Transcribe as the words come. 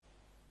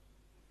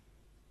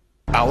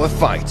Our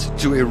fight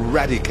to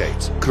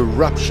eradicate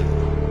corruption,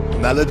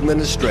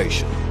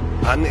 maladministration,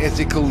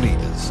 unethical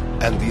leaders,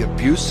 and the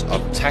abuse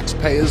of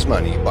taxpayers'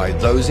 money by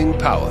those in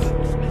power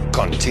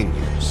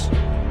continues.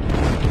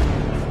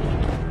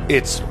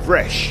 It's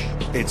fresh,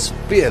 it's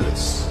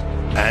fearless,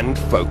 and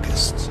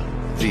focused.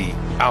 The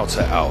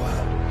OUTA Hour,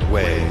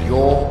 where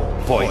your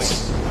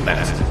voice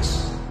matters.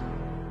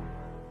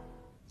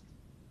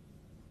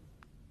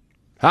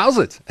 How's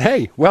it?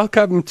 Hey,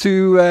 welcome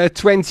to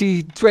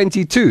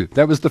 2022.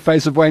 That was the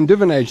face of Wayne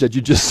Duvenage that you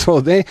just saw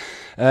there.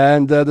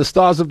 And the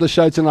stars of the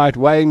show tonight,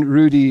 Wayne,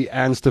 Rudie,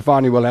 and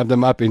Stefanie, will have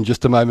them up in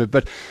just a moment.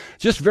 But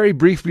just very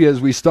briefly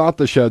as we start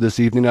the show this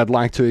evening, I'd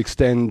like to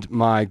extend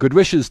my good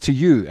wishes to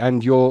you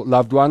and your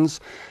loved ones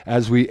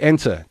as we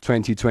enter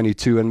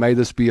 2022. And may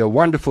this be a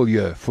wonderful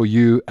year for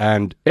you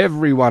and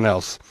everyone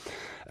else.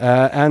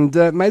 And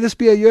may this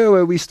be a year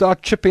where we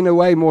start chipping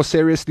away more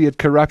seriously at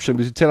corruption.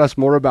 But to tell us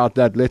more about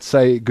that, let's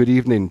say good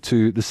evening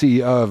to the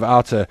CEO of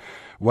OUTA,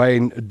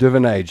 Wayne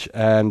Duvenage,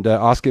 and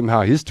ask him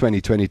how his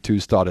 2022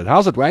 started.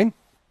 How's it, Wayne?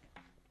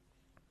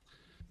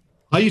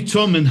 Hi,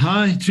 Tom, and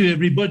hi to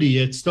everybody.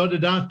 It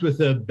started out with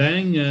a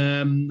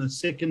bang, the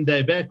second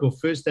day back or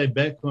first day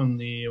back on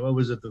the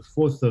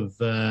 4th of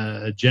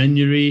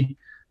January,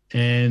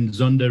 and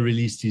Zonda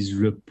released his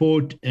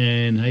report,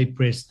 and hey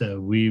presto,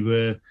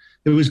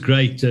 it was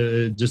great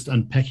just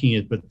unpacking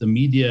it, but the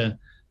media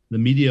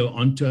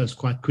onto us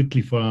quite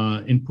quickly for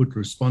our input,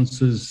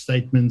 responses,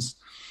 statements.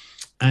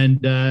 And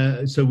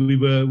so we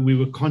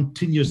were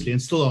continuously, and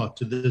still are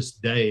to this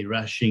day,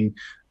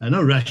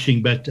 not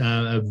rushing, but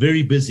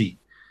very busy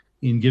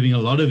in giving a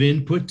lot of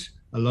input,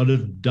 a lot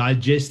of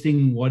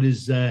digesting what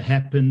has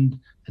happened,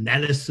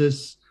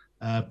 analysis,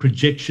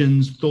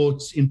 projections,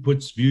 thoughts,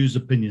 inputs, views,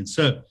 opinions.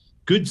 So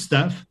good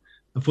stuff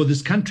for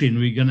this country, and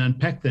we're going to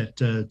unpack that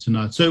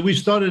tonight. So we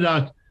started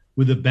out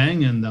with a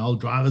bang, and the whole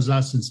driver's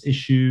license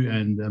issue,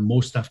 and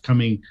more stuff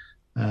coming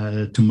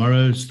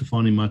tomorrow.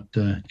 Stefanie might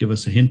give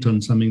us a hint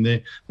on something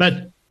there.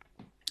 But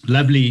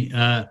lovely.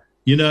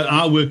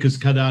 Our work is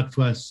cut out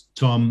for us,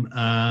 Tom.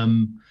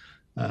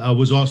 I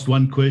was asked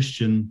one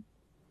question.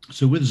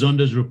 So with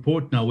Zonda's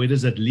report now, where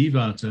does that leave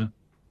OUTA?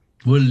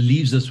 Well, it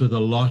leaves us with a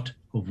lot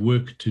of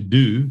work to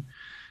do,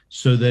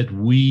 so that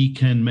we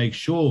can make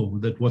sure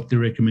that what the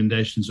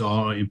recommendations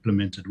are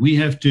implemented. We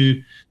have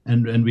to,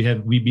 and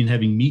we've been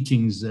having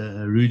meetings,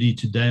 Rudie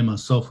today,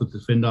 myself, with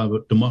Defend Our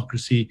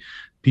Democracy,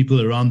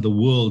 people around the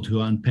world who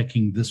are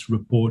unpacking this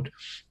report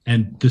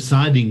and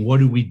deciding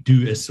what do we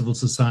do as civil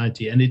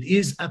society. And it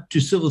is up to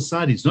civil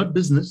society. It's not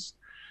business.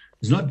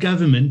 It's not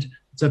government.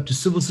 It's up to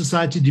civil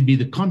society to be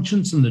the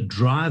conscience and the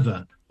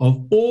driver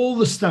of all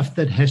the stuff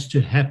that has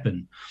to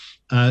happen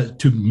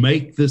to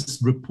make this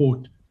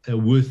report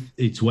worth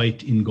its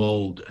weight in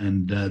gold.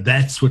 And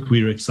that's what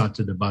we're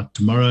excited about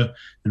tomorrow.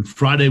 And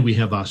Friday, we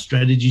have our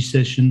strategy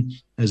session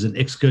as an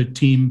Exco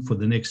team for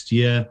the next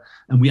year.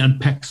 And we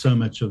unpack so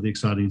much of the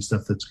exciting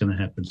stuff that's going to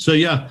happen. So,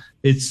 yeah,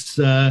 it's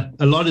a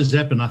lot has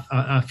happened.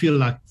 I feel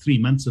like 3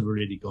 months have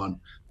already gone,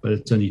 but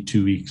it's only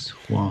 2 weeks.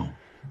 Wow.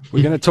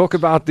 We're going to talk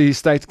about the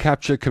State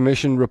Capture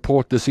Commission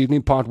report this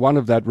evening, part one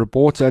of that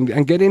report,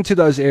 and get into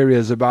those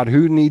areas about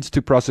who needs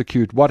to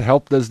prosecute, what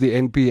help does the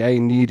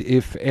NPA need,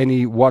 if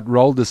any, what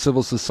role does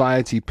civil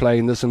society play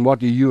in this, and what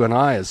do you and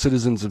I, as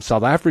citizens of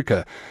South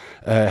Africa,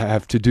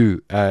 have to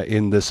do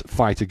in this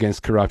fight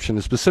against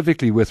corruption,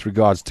 specifically with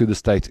regards to the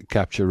State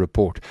Capture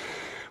report.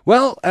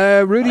 Well,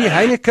 Rudie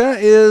Heyneke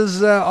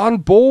is on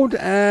board,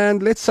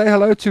 and let's say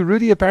hello to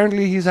Rudie.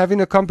 Apparently he's having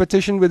a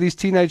competition with his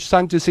teenage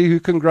son to see who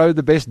can grow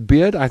the best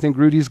beard. I think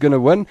Rudie's going to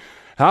win.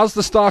 How's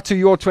the start to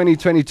your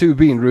 2022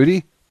 been,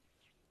 Rudie?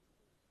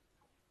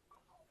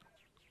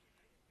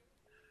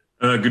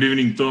 Good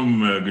evening, Tom.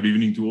 Good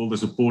evening to all the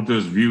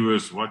supporters,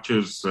 viewers,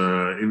 watchers,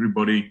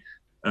 everybody.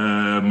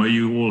 May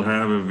you all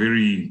have a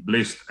very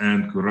blessed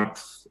and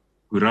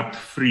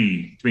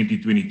corrupt-free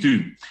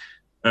 2022.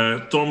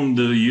 Tom,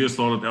 the year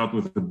started out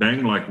with a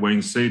bang, like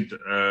Wayne said.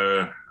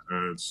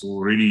 It's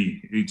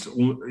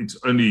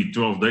only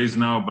 12 days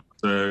now, but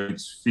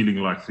it's feeling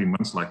like 3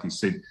 months, like he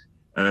said.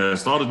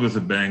 Started with a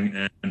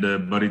bang,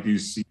 but it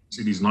is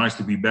nice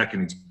to be back,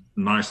 and it's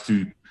nice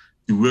to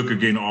work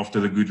again after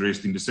the good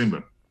rest in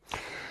December.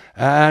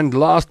 And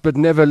last but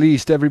never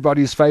least,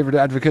 everybody's favorite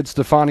advocate,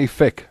 Stefanie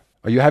Fick.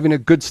 Are you having a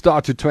good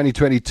start to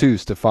 2022,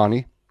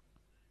 Stefanie?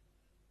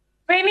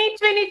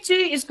 2022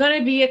 is going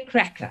to be a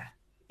cracker.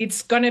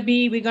 It's going to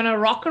be, we're going to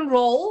rock and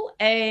roll,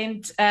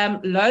 and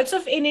loads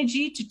of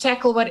energy to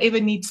tackle whatever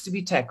needs to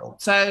be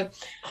tackled. So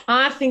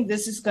I think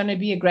this is going to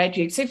be a great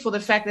year, except for the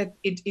fact that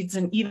it's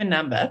an even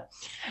number,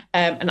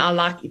 and I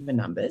like even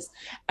numbers.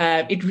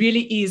 It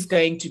really is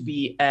going to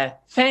be a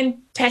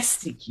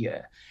fantastic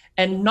year.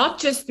 And not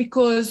just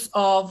because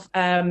of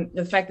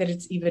the fact that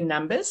it's even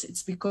numbers.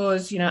 It's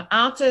because,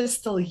 OUTA is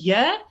still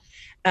here.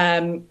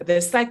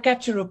 The State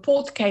Capture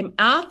report came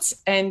out,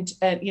 and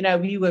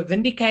we were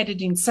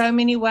vindicated in so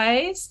many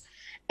ways.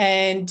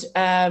 And,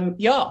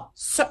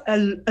 so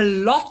a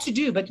lot to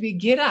do, but we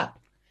get up.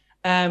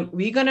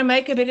 We're going to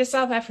make a better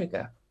South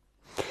Africa.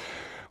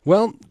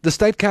 Well, the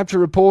state capture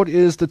report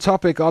is the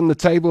topic on the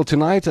table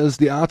tonight as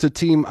the OUTA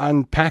team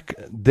unpack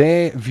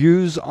their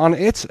views on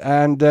it,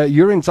 and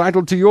you're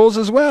entitled to yours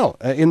as well.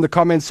 In the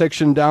comment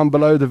section down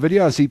below the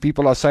video, I see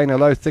people are saying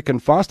hello thick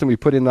and fast, and we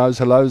put in those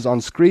hellos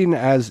on screen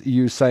as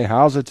you say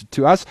how's it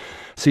to us.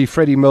 See,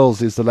 Freddie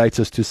Mills is the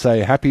latest to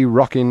say happy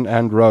rockin'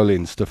 and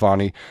rollin',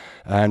 Stefanie.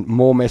 And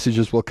more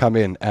messages will come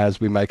in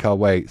as we make our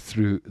way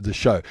through the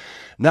show.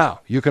 Now,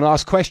 you can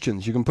ask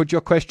questions. You can put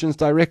your questions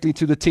directly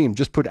to the team.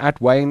 Just put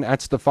at Wayne, at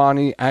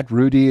Stefanie, at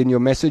Rudie in your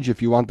message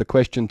if you want the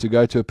question to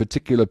go to a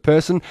particular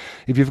person.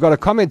 If you've got a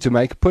comment to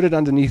make, put it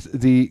underneath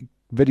the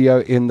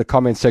video in the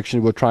comment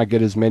section. We'll try and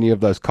get as many of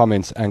those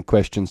comments and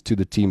questions to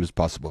the team as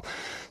possible.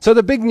 So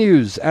the big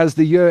news as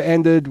the year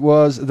ended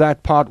was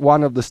that part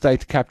one of the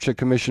State Capture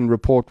Commission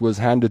report was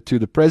handed to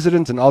the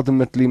president and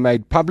ultimately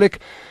made public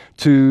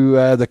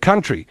to the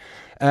country.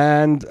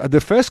 And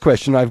the first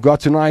question I've got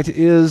tonight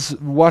is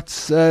what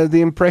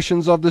the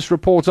impressions of this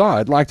report are.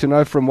 I'd like to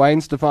know from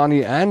Wayne,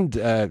 Stefanie, and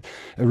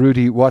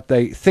Rudie what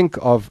they think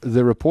of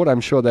the report.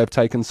 I'm sure they've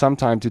taken some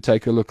time to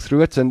take a look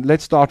through it. And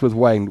let's start with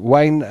Wayne.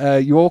 Wayne,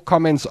 your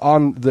comments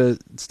on the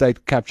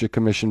State Capture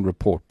Commission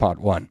report, part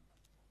one.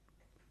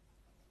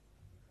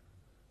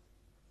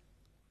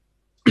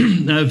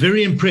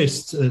 Very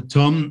impressed,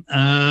 Tom.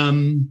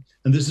 And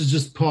this is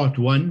just part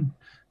one.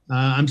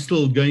 I'm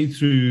still going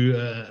through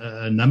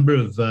a number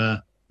of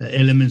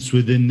elements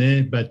within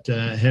there, but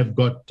have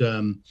got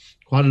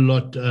quite a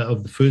lot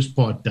of the first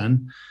part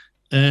done,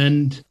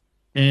 and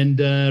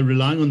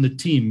relying on the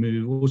team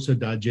who are also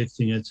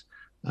digesting it.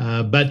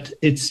 But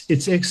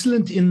it's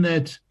excellent in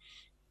that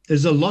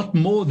there's a lot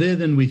more there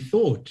than we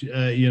thought,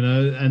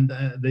 and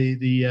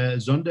the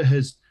Zonda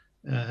has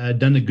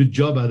done a good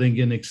job, I think,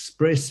 in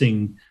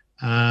expressing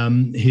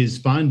his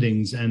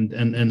findings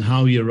and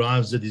how he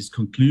arrives at his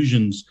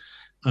conclusions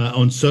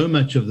on so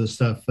much of the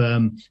stuff.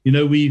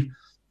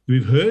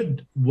 We've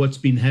heard what's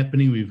been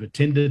happening. We've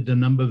attended a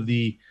number of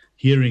the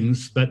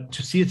hearings, but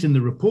to see it in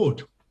the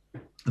report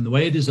and the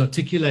way it is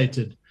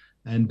articulated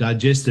and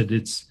digested,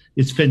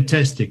 it's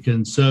fantastic.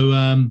 And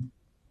so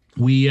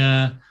we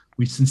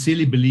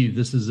sincerely believe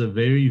this is a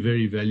very,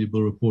 very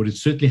valuable report. It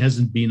certainly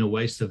hasn't been a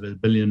waste of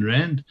R1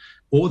 billion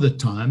or the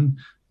time.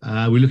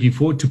 We're looking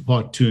forward to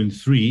part 2 and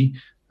 3.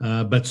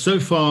 But so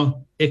far,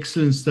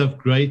 excellent stuff,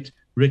 great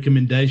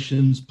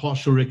recommendations,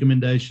 partial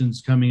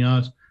recommendations coming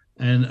out,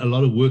 and a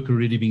lot of work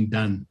already being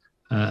done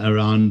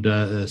around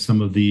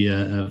some of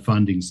the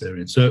findings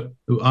therein. So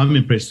I'm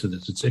impressed with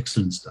it. It's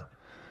excellent stuff.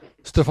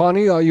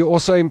 Stefanie, are you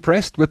also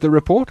impressed with the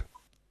report?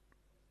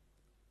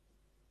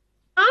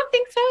 I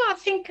think so. I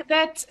think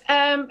that,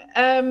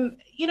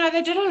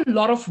 they did a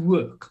lot of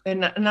work.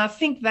 And I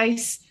think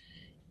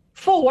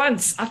for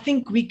once, I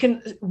think we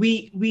can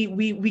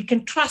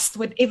trust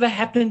whatever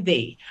happened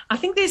there. I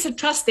think there's a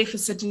trust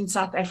deficit in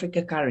South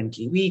Africa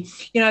currently. The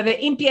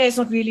NPA is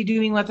not really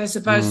doing what they're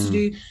supposed to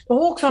do. The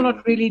Hawks are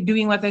not really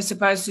doing what they're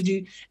supposed to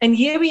do. And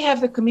here we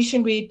have the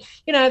commission where,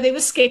 there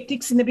were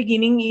skeptics in the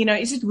beginning.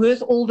 Is it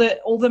worth all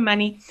the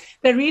money?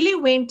 They really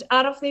went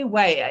out of their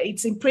way.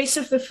 It's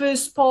impressive, the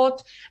first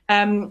part,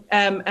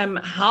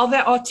 how they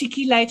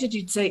articulated.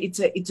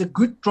 It's a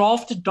good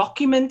drafted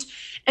document,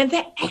 and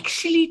they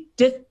actually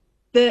did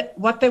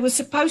what they were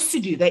supposed to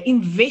do. They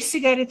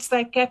investigated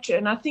state capture,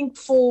 and I think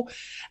for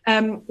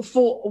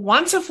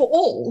once and for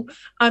all,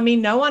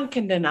 no one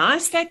can deny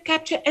state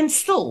capture. And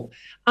still,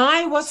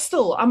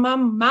 my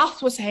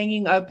mouth was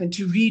hanging open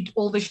to read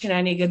all the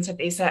shenanigans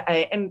at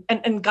SAA.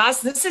 And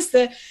guys, this is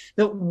the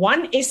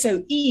one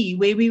SOE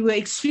where we were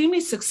extremely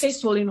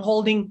successful in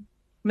holding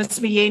Ms.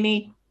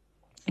 Heyneke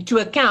to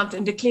account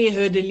and declare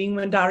her the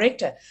Lingman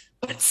director.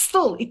 But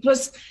still, it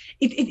was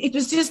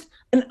just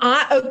an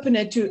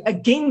eye-opener to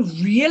again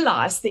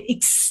realize the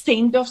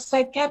extent of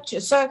state capture.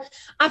 So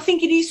I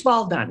think it is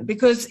well done,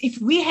 because if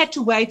we had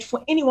to wait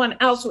for anyone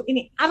else or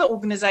any other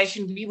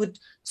organization, we would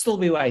still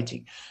be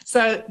waiting.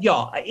 So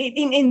yeah,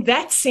 in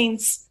that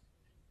sense,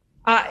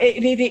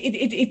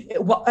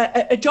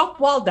 a job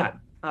well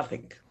done, I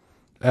think.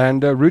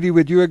 And Rudie,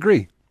 would you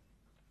agree?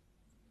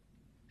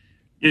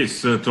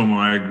 Yes, Tom,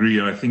 I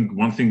agree. I think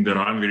one thing that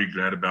I'm very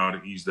glad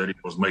about is that it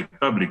was made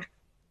public.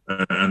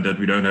 And that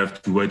we don't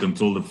have to wait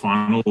until the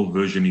final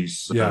version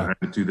is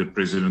handed to the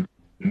president.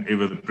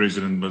 Whenever the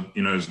president,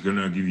 is going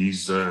to give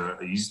his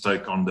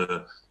take on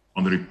the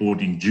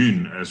report in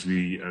June, as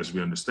we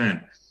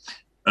understand.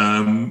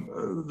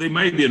 There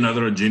may be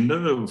another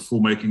agenda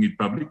for making it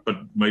public, but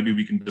maybe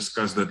we can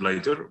discuss that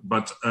later.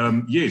 But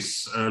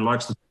yes, like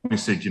Stefanie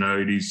said,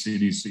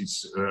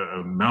 it's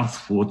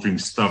mouth-watering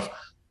stuff,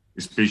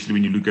 especially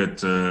when you look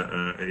at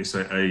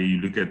SAA, you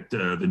look at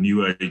the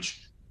New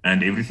Age.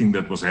 And everything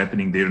that was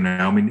happening there,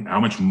 and how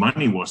much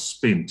money was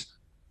spent,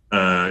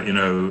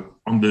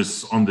 on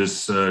this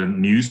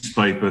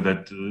newspaper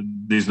that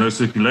there's no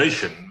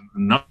circulation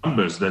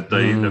numbers that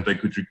they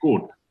could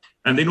record,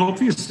 and then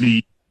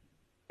obviously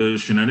the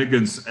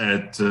shenanigans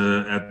at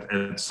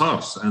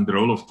SARS and the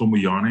role of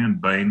Tomoyane and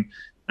Bain,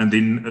 and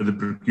then the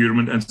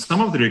procurement and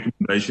some of the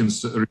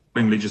recommendations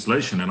regarding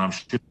legislation. And I'm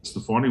sure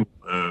Stefanie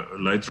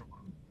later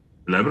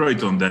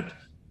elaborate on that.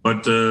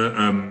 But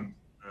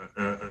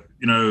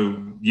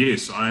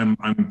yes, I'm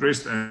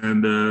impressed,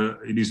 and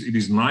it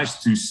is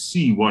nice to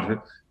see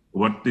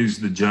what is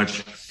the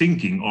judge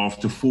thinking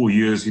after 4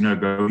 years,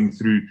 going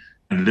through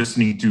and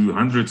listening to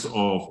hundreds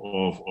of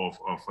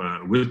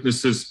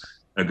witnesses,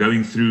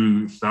 going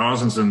through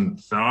thousands and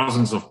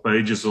thousands of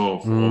pages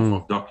of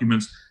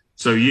documents.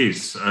 So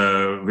yes,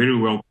 very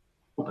well,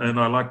 and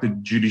I like the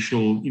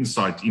judicial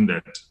insight in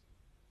that.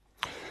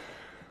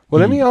 Well,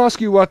 let me ask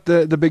you what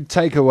the big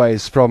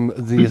takeaways from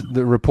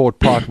the report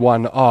part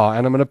 1 are.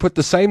 And I'm going to put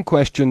the same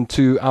question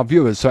to our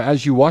viewers. So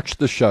as you watch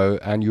the show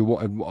and you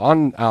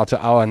on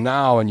OUTA Hour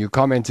now and you're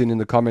commenting in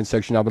the comment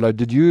section down below,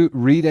 did you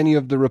read any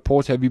of the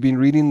report? Have you been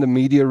reading the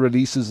media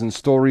releases and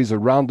stories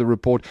around the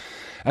report?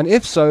 And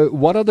if so,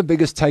 what are the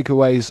biggest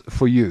takeaways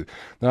for you?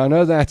 Now, I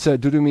know that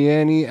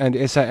Dudumieni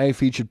and SAA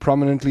featured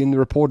prominently in the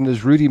report, and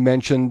as Rudie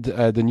mentioned,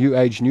 the New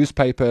Age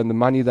newspaper and the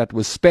money that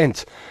was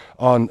spent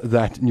on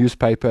that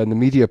newspaper and the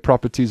media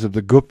properties of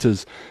the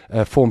Guptas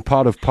form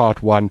part of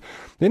part 1.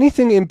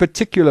 Anything in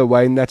particular,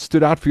 Wayne, that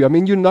stood out for you? I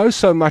mean, you know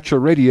so much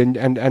already,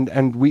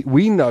 and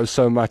we know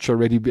so much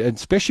already,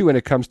 especially when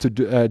it comes to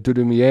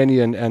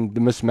Dudumieni and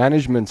the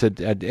mismanagement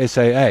at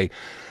SAA.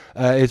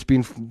 It's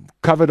been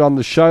covered on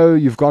the show.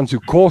 You've gone to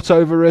court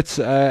over it,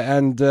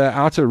 and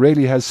OUTA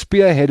really has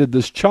spearheaded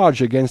this charge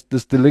against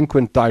this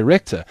delinquent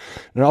director,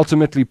 and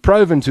ultimately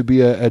proven to be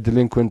a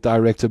delinquent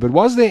director. But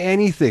was there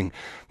anything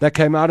that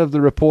came out of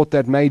the report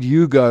that made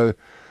you go,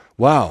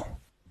 wow,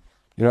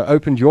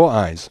 opened your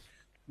eyes?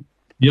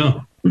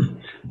 Yeah.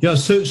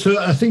 So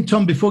I think,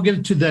 Tom, before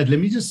getting to that, let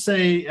me just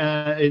say,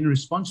 in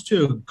response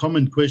to a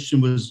common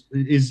question well,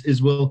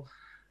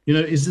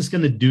 is this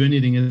going to do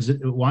anything?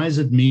 Why is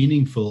it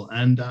meaningful?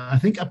 And I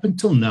think up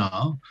until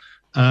now,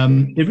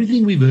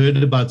 everything we've heard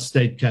about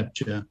state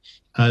capture,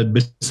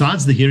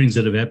 besides the hearings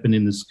that have happened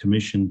in this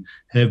commission,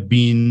 have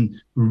been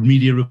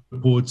media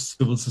reports,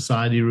 civil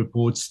society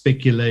reports,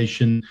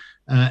 speculation,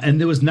 and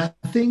there was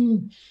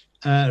nothing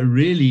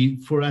really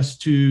for us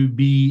to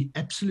be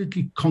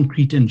absolutely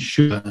concrete and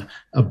sure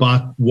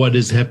about what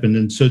has happened.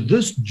 And so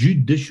this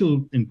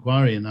judicial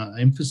inquiry, and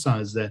I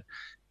emphasize that,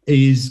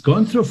 is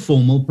gone through a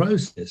formal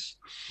process.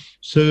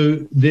 So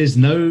there's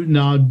no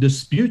now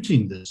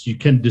disputing this. You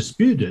can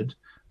dispute it.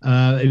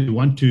 If you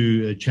want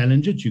to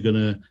challenge it, you're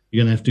gonna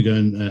have to go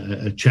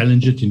and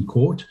challenge it in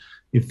court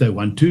if they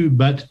want to.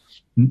 But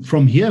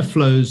from here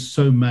flows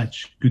so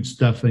much good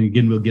stuff. And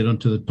again, we'll get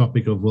onto the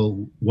topic of,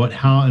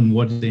 how and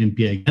what is the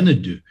NPA going to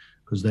do?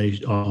 Because they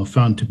are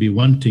found to be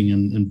wanting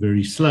and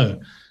very slow.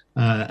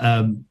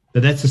 But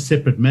that's a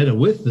separate matter.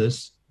 With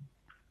this,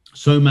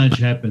 so much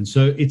happens.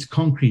 So it's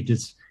concrete.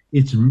 It's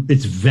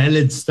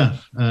valid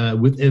stuff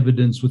with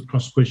evidence, with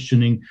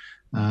cross-questioning,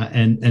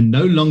 and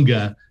no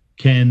longer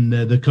can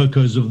the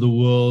Cocos of the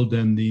world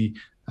and the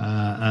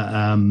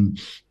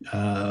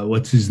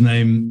what's his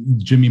name,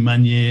 Jimmy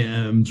Manye,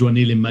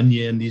 Mzwanele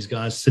Manye, and these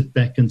guys sit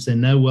back and say,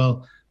 no,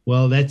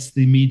 well, that's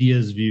the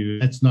media's view.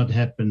 That's not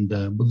happened.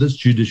 But this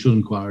judicial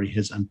inquiry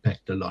has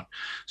unpacked a lot.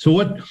 So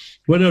what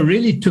I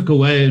really took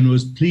away and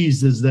was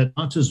pleased is that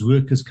OUTA's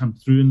work has come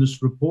through in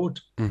this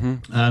report.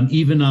 Mm-hmm.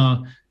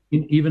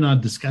 Even our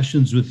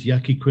discussions with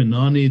Yaki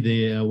Kwenani,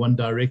 the one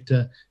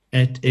director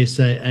at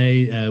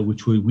SAA,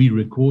 which we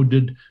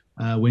recorded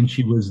when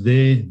she was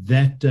there,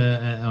 that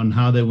on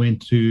how they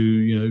went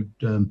to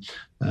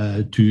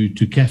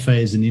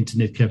cafes and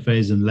internet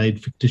cafes and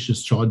laid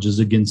fictitious charges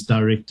against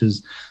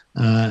directors.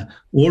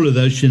 All of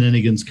those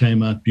shenanigans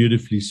came out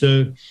beautifully.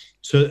 So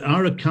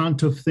our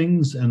account of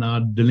things and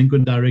our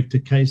delinquent director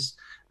case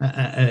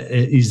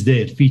is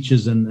there. It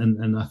features,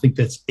 and I think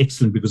that's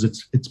excellent because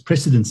it's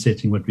precedent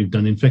setting what we've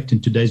done. In fact, in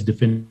today's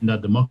Defend Our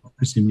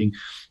Democracy meeting,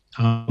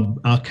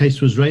 our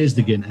case was raised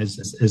again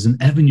as an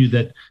avenue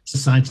that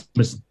society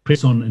must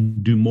press on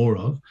and do more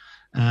of.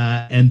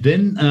 And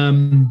then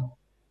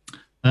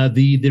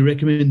the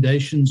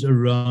recommendations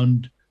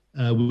around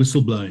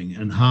whistleblowing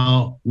and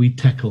how we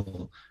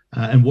tackle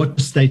and what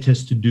the state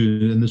has to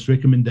do, and this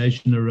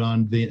recommendation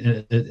around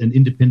an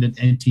independent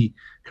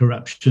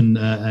anti-corruption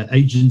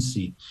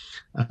agency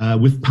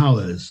with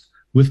powers,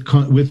 with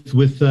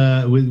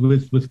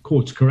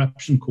courts,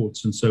 corruption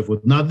courts, and so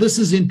forth. Now, this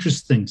is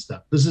interesting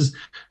stuff. This is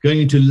going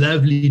into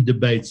lovely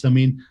debates. I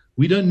mean,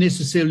 we don't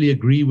necessarily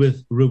agree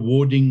with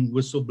rewarding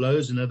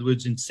whistleblowers, in other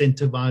words,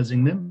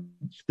 incentivizing them.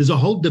 There's a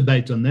whole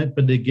debate on that,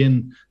 but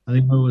again, I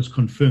think it was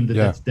confirmed that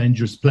that's a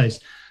dangerous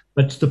place.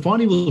 But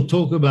Stefanie will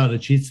talk about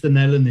it. She hits the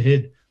nail on the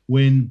head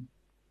when,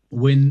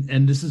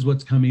 and this is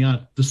what's coming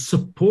out, the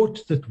support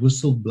that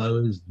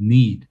whistleblowers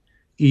need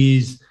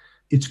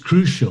it's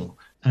crucial.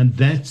 And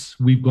that's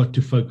we've got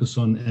to focus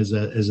on as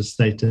a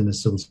state and a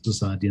civil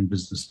society and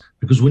business.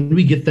 Because when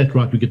we get that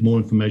right, we get more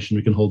information,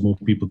 we can hold more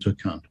people to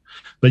account.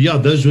 But yeah,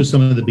 those were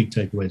some of the big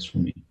takeaways for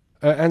me.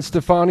 And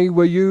Stefanie,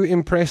 were you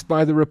impressed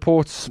by the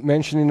report's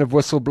mentioning of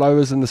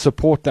whistleblowers and the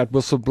support that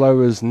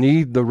whistleblowers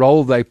need, the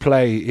role they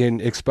play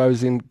in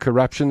exposing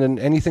corruption, and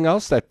anything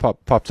else that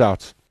popped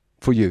out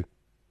for you?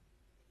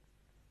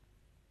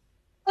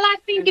 Well, I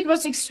think it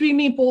was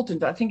extremely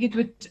important. I think it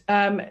would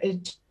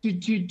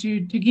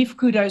to give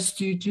kudos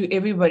to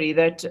everybody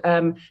that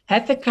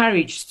had the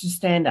courage to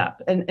stand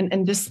up,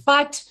 and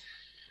despite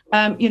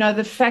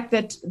the fact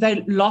that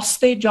they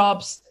lost their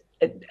jobs,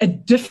 a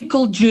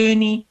difficult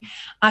journey.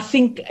 I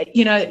think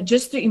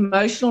just the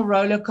emotional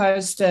roller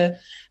coaster.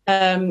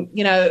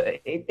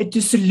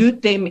 To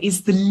salute them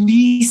is the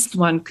least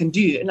one can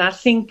do, and I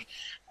think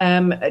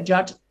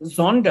Judge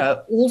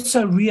Zondo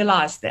also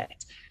realized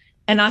that.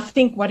 And I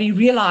think what he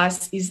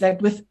realized is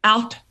that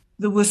without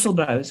the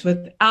whistleblowers,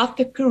 without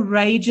the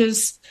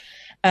courageous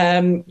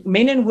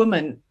men and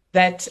women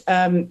that,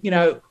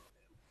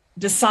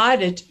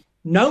 decided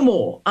no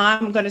more,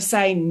 I'm going to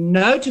say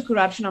no to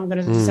corruption, I'm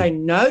going to say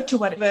no to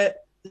whatever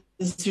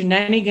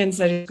shenanigans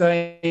that is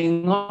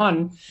going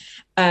on,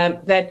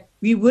 that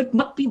we would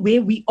not be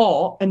where we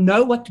are and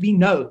know what we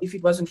know if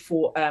it wasn't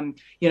for,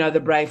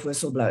 the brave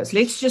whistleblowers.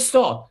 Let's just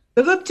start.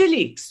 The OUTA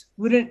leaks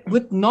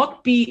would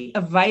not be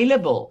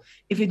available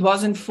if it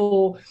wasn't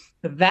for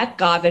that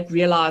guy that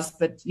realized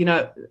that,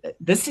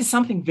 this is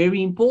something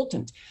very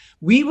important.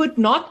 We would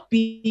not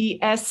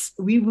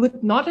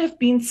have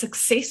been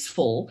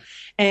successful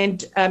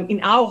and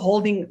in our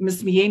holding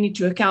Ms. Heyneke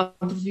to account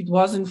if it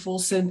wasn't for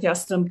Cynthia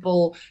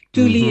Stimple,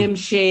 Tulium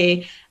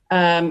Share,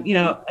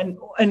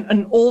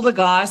 and all the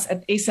guys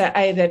at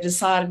SAA that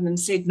decided and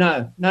said,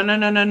 no, we're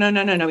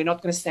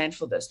not going to stand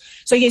for this.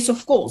 So yes,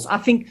 of course,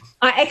 I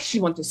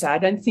actually want to say, I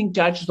don't think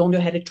Judge Zondo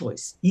had a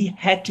choice. He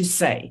had to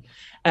say,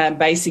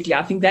 basically,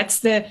 I think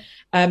that's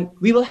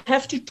we will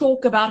have to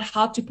talk about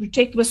how to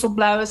protect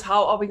whistleblowers.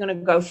 How are we going to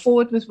go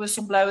forward with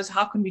whistleblowers?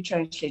 How can we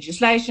change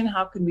legislation?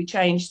 How can we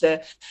change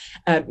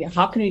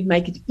how can we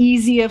make it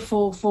easier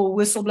for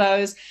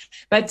whistleblowers?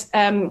 But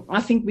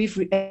I think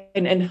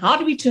and how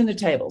do we turn the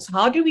tables?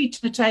 How do we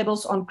turn the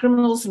tables on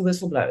criminals and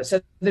whistleblowers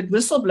so that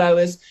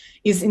whistleblowers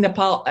is in the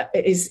power,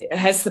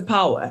 has the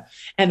power,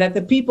 and that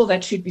the people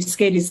that should be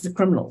scared is the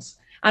criminals?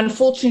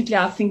 Unfortunately,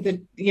 I think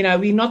that,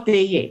 we're not there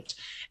yet.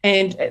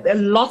 And a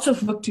lot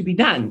of work to be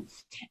done.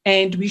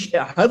 And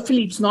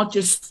hopefully it's not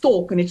just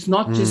talk and it's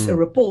not just a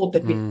report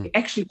that we're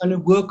actually going to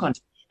work on.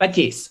 But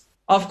yes,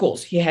 of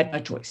course, he had no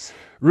choice.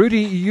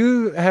 Rudie,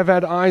 you have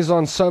had eyes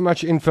on so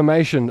much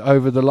information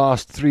over the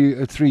last three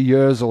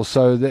years or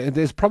so.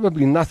 There's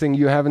probably nothing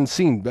you haven't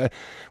seen. But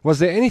was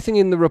there anything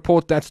in the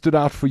report that stood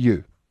out for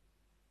you?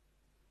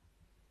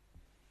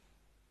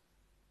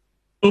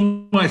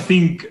 I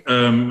think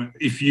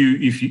if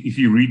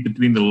you read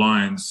between the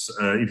lines,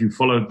 if you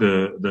follow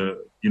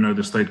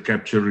the state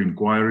capture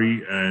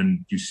inquiry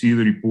and you see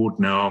the report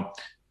now,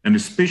 and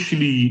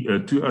especially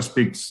two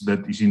aspects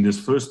that is in this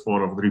first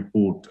part of the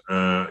report,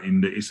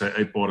 in the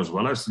SAA part as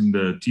well as in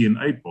the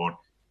TNA part,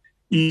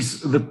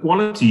 is the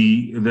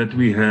quality that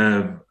we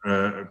have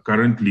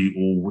currently,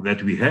 or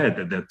that we had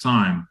at that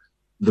time,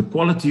 the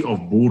quality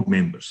of board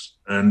members.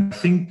 And I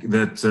think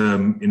that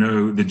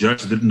the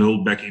judge didn't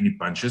hold back any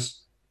punches.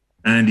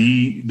 And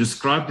he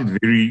described it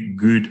very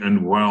good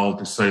and well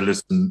to say,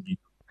 listen,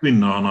 between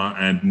Nana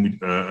and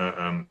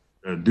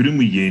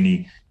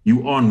Duvenage,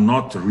 you are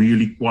not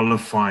really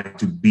qualified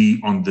to be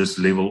on this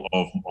level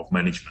of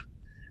management.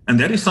 And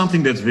that is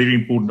something that's very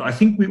important. I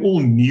think we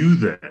all knew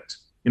that,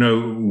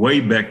 way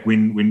back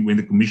when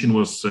the commission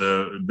was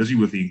busy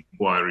with the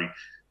inquiry.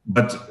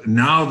 But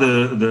now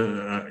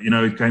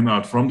it came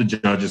out from the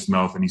judge's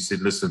mouth and he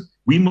said, listen,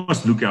 we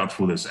must look out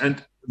for this.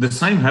 And the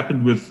same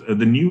happened with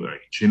the new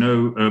age,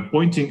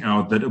 pointing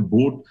out that a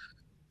board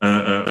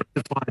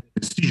ratified a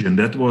decision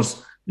that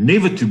was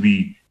never to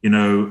be,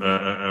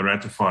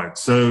 ratified.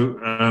 So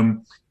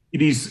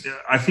it is,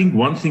 I think,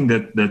 one thing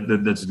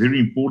that's very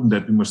important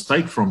that we must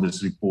take from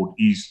this report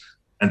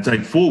and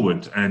take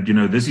forward. And,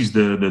 this is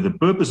the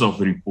purpose of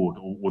the report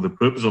or the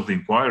purpose of the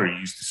inquiry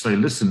is to say,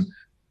 listen,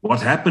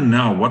 what happened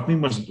now? What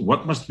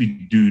must we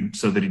do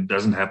so that it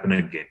doesn't happen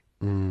again?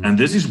 And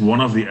this is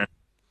one of the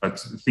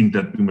things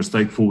that we must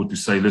take forward to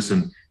say,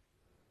 listen,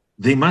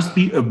 there must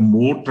be a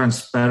more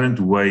transparent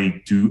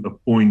way to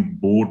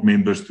appoint board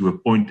members, to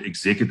appoint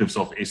executives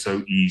of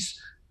SOEs,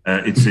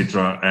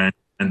 etc.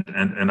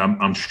 And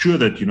I'm sure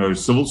that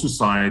civil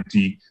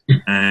society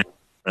and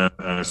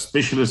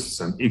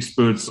specialists and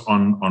experts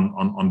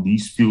on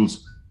these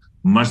fields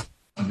must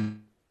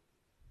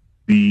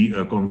be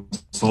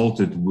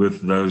consulted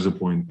with those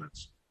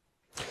appointments.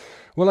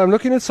 Well, I'm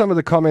looking at some of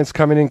the comments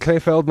coming in.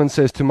 Claire Feldman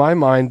says, to my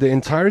mind, the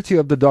entirety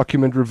of the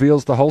document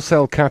reveals the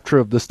wholesale capture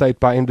of the state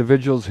by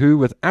individuals who,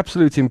 with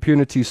absolute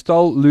impunity,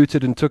 stole,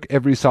 looted, and took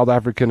every South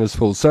African as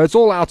fools. So it's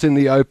all out in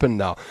the open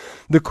now.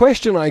 The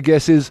question, I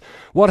guess, is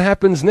what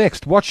happens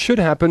next? What should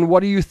happen? What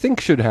do you think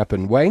should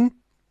happen? Wayne?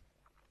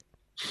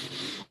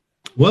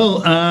 Well,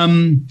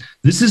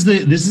 this is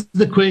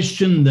the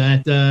question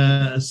that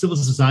civil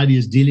society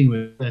is dealing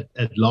with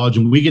at large,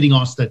 and we're getting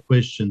asked that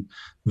question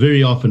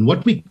very often.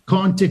 What we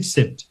can't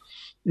accept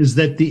is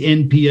that the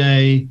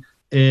NPA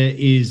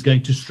is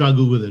going to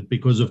struggle with it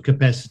because of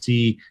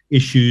capacity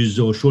issues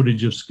or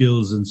shortage of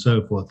skills and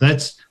so forth.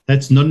 That's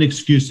not an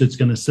excuse that's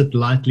going to sit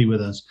lightly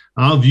with us.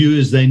 Our view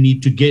is they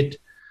need to get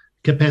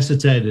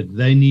capacitated.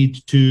 They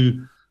need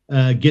to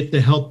get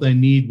the help they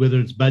need, whether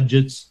it's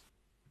budgets,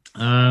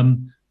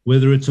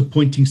 whether it's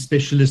appointing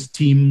specialist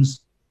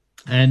teams,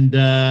 and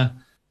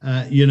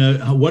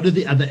what are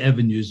the other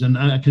avenues? And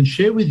I can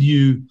share with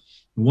you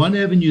one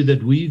avenue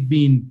that we've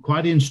been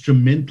quite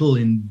instrumental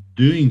in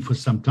doing for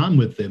some time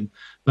with them.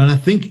 But I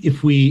think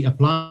if we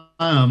apply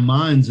our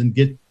minds and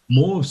get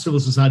more civil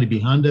society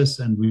behind us,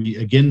 and we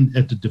again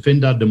have to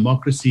defend our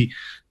democracy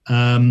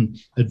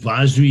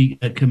advisory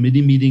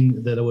committee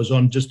meeting that I was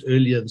on just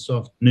earlier this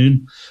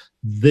afternoon,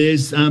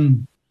 there's a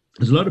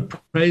lot of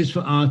praise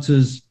for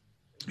OUTA's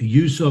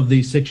use of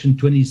the Section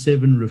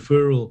 27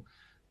 referral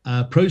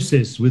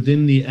process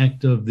within the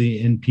act of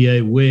the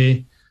NPA,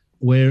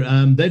 where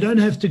they don't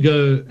have to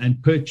go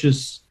and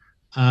purchase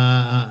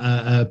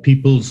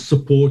people's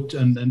support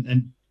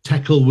and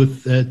tackle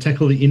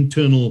the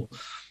internal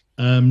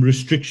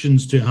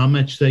restrictions to how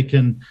much they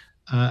can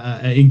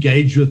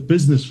engage with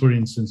business, for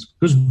instance.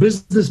 Because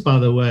business, by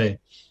the way,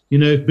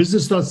 if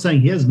business starts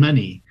saying, here's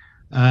money,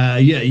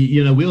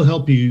 we'll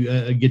help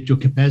you get your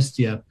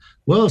capacity up.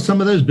 Well, some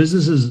of those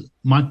businesses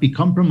might be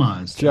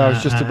compromised. Yeah, I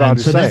was just about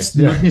to say. So that's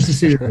not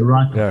necessarily the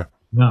right. Yeah.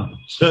 No.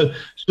 So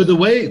the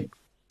way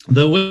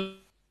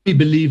we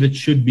believe it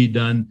should be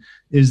done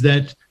is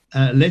that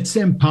let's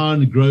empower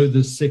and grow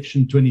this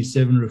Section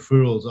 27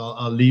 referrals.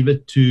 I'll leave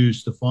it to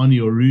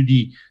Stefanie or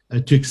Rudie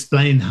to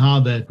explain how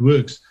that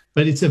works.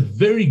 But it's a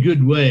very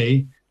good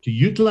way to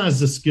utilize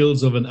the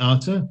skills of an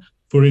OUTA.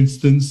 For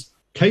instance,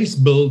 case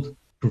build,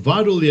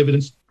 provide all the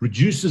evidence,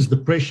 reduces the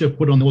pressure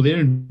put on all their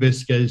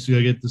investigators to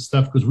go get the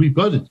stuff, because we've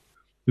got it.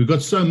 We've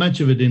got so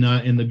much of it in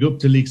the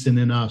Gupta leaks and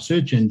in our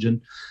search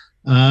engine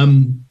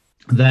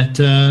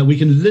that we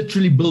can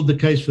literally build the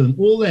case for them.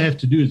 All they have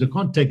to do is they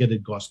can't take it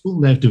at gospel.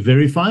 They have to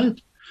verify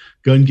it,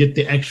 go and get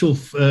the actual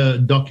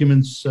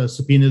documents,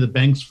 subpoena the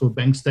banks for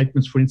bank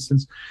statements, for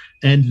instance,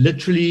 and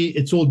literally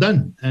it's all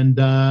done.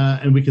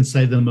 And we can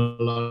save them a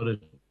lot of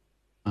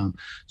time.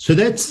 So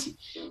that's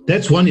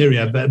one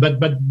area. But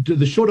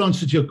the short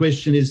answer to your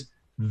question is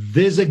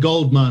there's a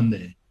gold mine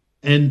there.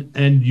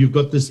 And you've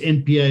got this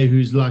NPA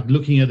who's like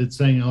looking at it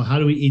saying, oh, how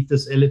do we eat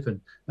this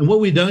elephant? And what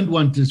we don't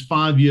want is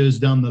 5 years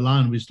down the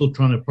line, we're still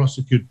trying to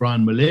prosecute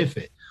Brian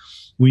Molefe.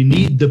 We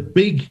need the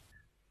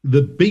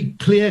big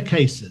clear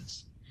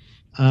cases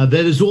that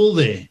is all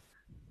there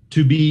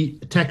to be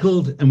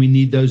tackled, and we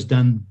need those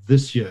done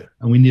this year.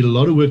 And we need a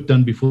lot of work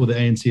done before the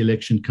ANC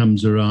election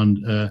comes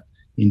around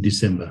in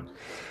December.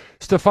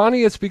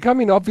 Stefanie, it's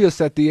becoming obvious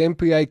that the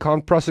NPA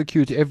can't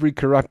prosecute every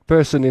corrupt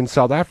person in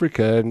South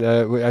Africa. And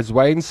as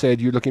Wayne said,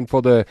 you're looking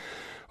for the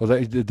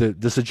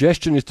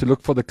suggestion is to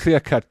look for the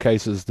clear-cut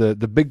cases, the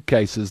big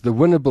cases, the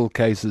winnable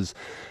cases.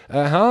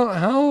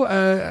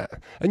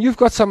 And you've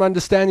got some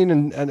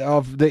understanding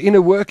of the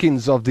inner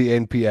workings of the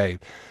NPA.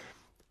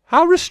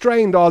 How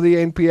restrained are the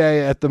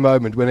NPA at the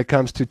moment when it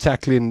comes to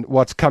tackling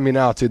what's coming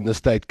out in the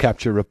state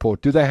capture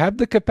report? Do they have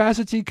the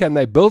capacity? Can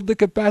they build the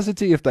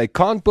capacity? If they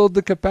can't build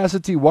the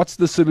capacity, what's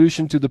the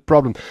solution to the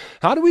problem?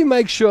 How do we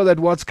make sure that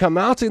what's come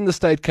out in the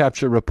state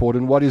capture report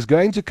and what is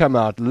going to come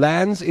out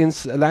lands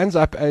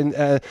up, and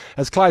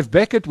as Clive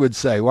Beckett would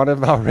say, one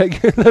of our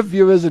regular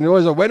viewers, and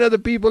always, when are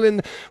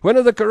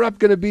the corrupt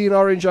going to be in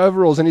orange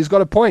overalls? And he's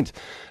got a point.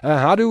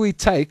 How do we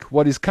take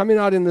what is coming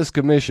out in this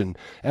commission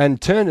and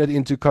turn it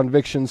into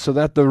convictions, so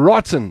that the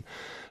rotten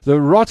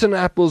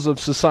apples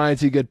of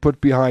society get put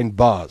behind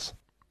bars?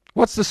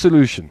 What's the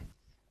solution?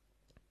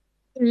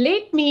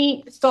 Let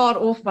me start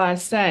off by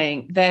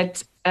saying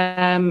that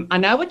I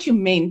know what you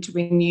meant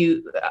when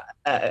you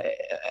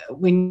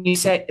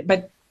said,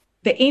 but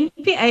the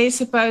NPA is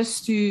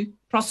supposed to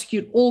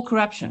prosecute all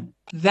corruption.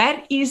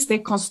 That is their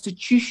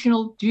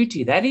constitutional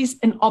duty. That is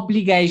an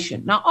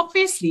obligation. Now,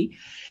 obviously,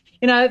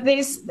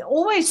 there's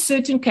always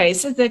certain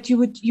cases that you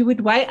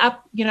would weigh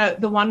up,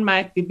 the one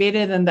might be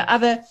better than the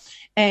other.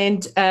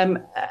 And,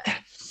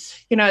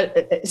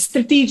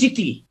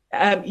 strategically,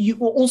 you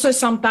also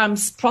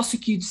sometimes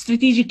prosecute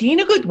strategically in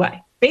a good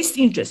way, best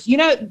interest.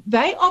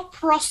 They are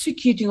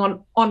prosecuting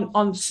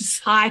on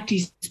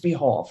society's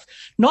behalf,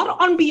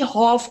 not on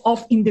behalf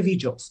of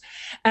individuals.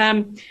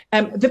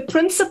 The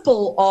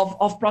principle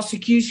of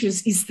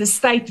prosecutions is the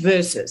state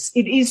versus.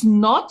 It is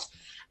not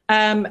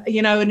an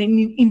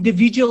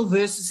individual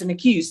versus an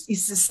accused.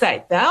 Is the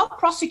state. They are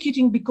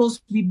prosecuting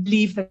because we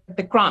believe that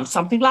the crime,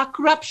 something like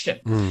corruption,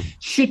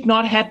 should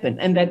not happen,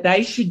 and that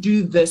they should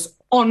do this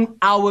on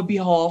our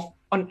behalf,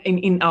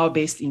 in our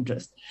best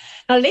interest.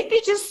 Now, let me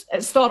just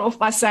start off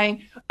by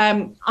saying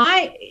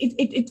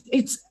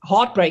it's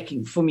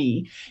heartbreaking for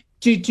me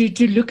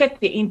to look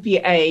at the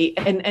NPA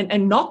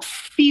and not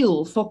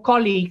feel for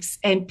colleagues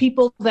and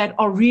people that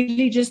are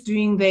really just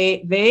doing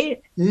their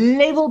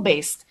level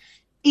best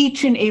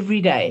each and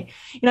every day.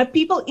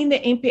 People in the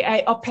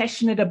NPA are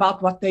passionate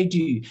about what they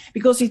do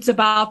because it's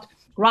about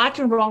right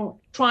and wrong,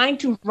 trying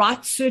to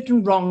right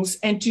certain wrongs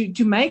and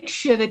to make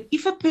sure that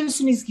if a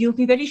person is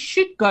guilty, that he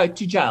should go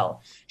to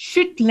jail,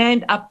 should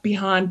land up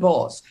behind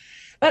bars.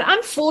 But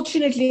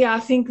unfortunately, I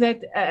think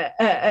that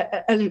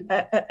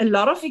a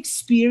lot of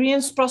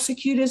experienced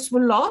prosecutors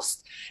were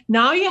lost.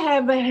 Now you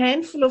have a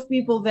handful of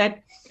people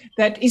that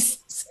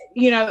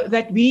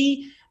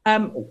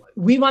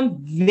we want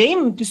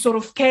them to sort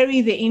of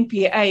carry the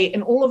NPA,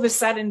 and all of a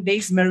sudden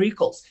there's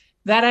miracles.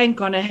 That ain't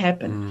going to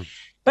happen.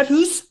 But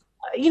whose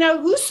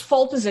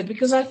fault is it?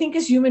 Because I think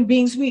as human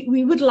beings,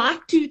 we would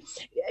like to,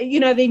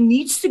 there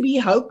needs to be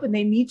hope, and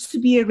there needs to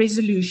be a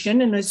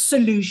resolution and a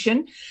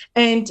solution.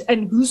 And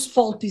whose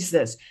fault is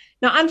this?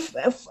 Now,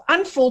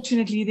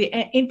 unfortunately, the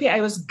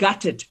NPA was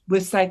gutted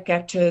with state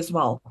capture as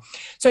well.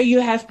 So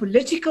you have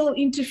political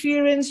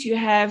interference. You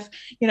have,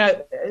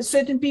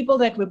 certain people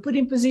that were put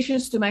in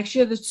positions to make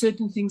sure that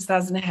certain things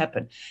doesn't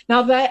happen.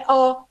 Now, they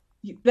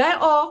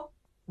are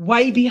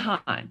way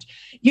behind.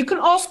 You can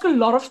ask a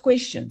lot of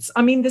questions.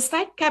 I mean, the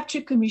State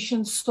Capture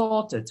Commission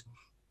started.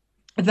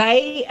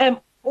 They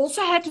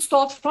also had to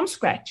start from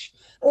scratch,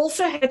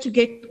 also had to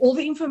get all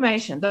the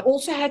information. They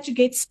also had to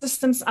get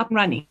systems up and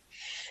running.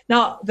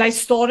 Now, they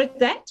started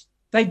that,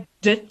 they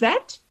did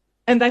that,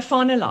 and they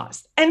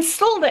finalized. And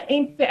still the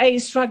NPA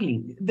is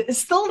struggling.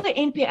 Still the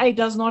NPA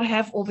does not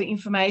have all the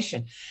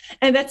information.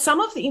 And that some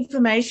of the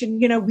information,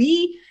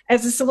 we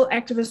as a civil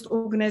activist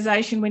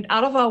organization went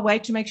out of our way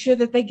to make sure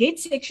that they get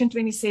Section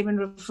 27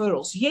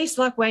 referrals. Yes,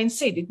 like Wayne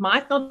said, it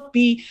might not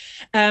be,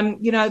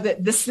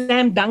 the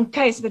slam dunk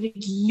case, but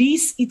at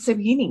least it's a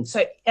beginning.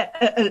 So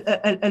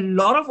a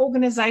lot of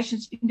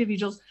organizations,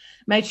 individuals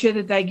made sure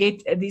that they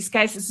get these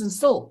cases, and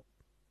still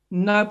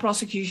no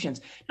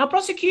prosecutions. Now,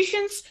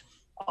 prosecutions,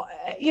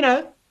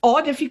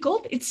 are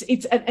difficult. It's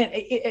the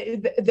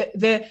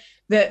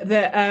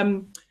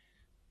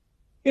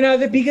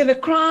bigger the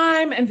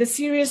crime and the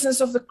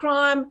seriousness of the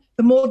crime,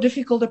 the more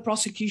difficult a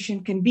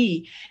prosecution can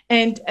be.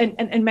 And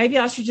maybe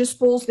I should just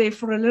pause there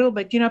for a little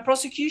bit.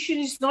 Prosecution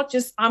is not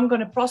just I'm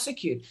going to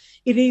prosecute.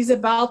 It is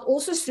about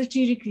also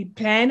strategically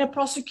plan a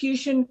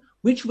prosecution,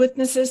 which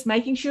witnesses,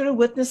 making sure a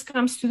witness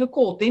comes to the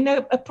court. Then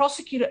a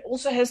prosecutor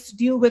also has to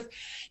deal with,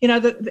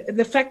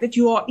 the fact that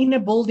you are in a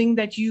building,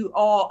 that you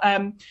are,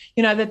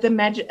 that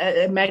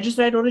the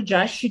magistrate or a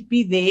judge should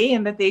be there,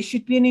 and that there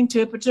should be an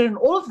interpreter, and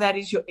all of that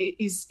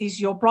is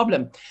your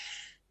problem.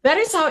 That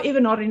is, however,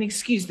 not an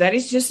excuse. That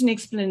is just an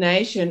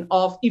explanation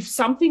of if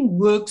something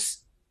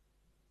works,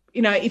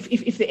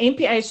 if the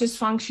NPA is just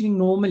functioning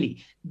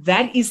normally,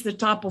 that is the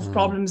type of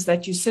problems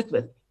that you sit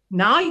with.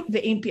 Now the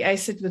NPA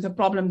sit with a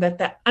problem that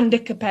they're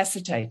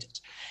undercapacitated,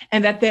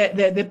 and that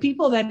the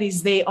people that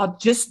is there are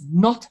just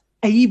not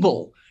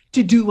able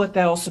to do what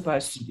they are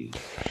supposed to do.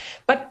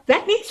 But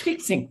that needs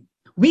fixing.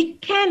 We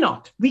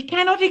cannot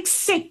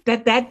accept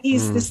that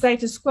is the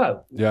status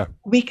quo. Yeah,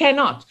 we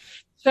cannot.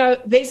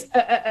 So there's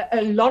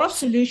a lot of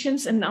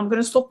solutions, and I'm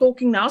going to stop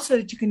talking now so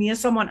that you can hear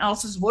someone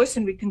else's voice,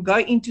 and we can go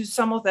into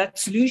some of that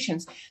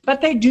solutions.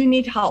 But they do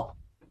need help.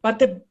 But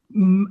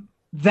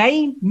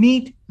they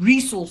need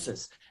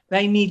resources.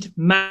 They need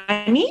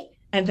money,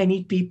 and they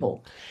need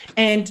people.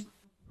 And,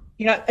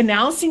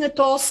 announcing a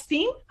task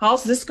team,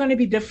 how's this going to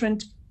be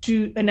different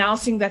to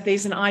announcing that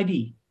there's an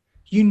ID?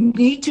 You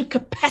need to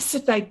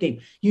capacitate them.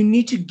 You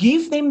need to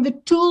give them the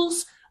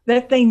tools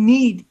that they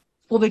need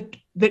for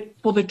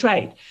the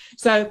trade.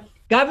 So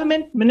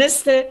government,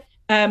 minister,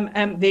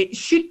 there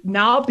should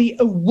now be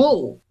a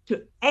will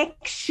to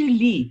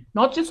actually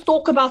not just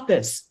talk about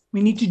this.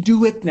 We need to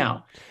do it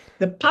now.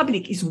 The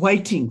public is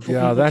waiting for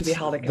people to be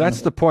held accountable. That's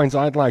the point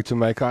I'd like to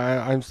make.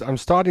 I'm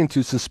starting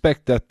to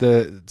suspect that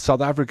the South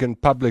African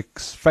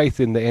public's faith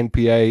in the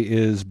NPA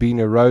is being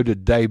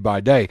eroded day by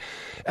day.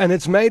 And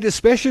it's made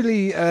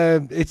especially, I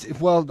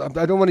don't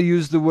want to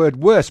use the word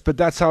worse, but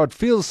that's how it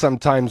feels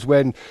sometimes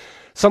when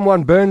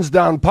someone burns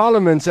down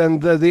Parliament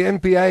and the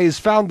NPA has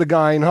found the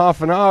guy in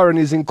half an hour and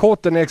he's in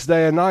court the next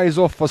day, and now he's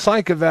off for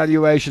psych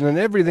evaluation and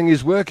everything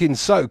is working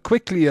so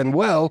quickly and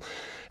well.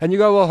 And you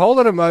go, well, hold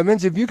on a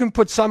moment. If you can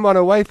put someone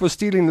away for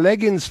stealing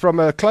leggings from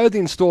a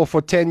clothing store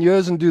for 10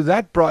 years and do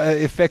that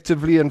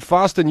effectively and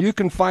fast, and you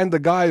can find the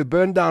guy who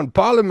burned down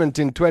Parliament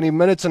in 20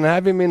 minutes and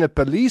have him in a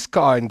police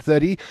car in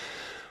 30,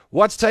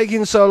 what's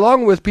taking so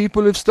long with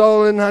people who've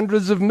stolen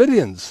hundreds of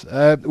millions?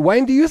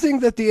 Wayne, do you think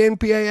that the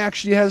NPA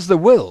actually has the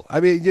will? I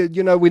mean,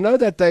 we know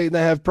that they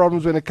have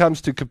problems when it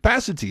comes to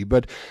capacity,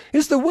 but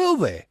is the will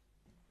there?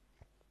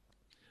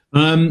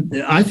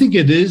 I think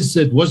it is.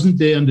 It wasn't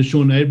there under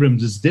Sean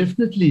Abrams. It's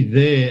definitely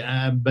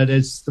there. But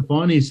as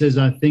Stefanie says,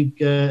 I think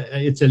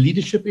it's a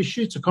leadership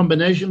issue. It's a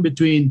combination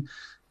between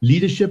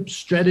leadership,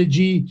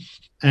 strategy,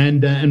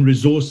 and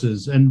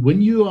resources. And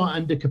when you are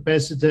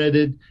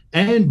undercapacitated,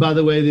 and by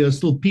the way, there are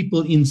still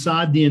people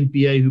inside the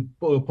NPA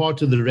who are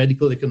part of the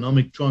radical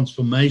economic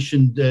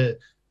transformation, the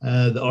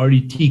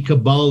RET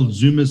cabal,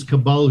 Zuma's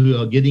cabal, who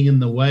are getting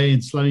in the way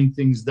and slowing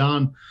things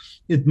down,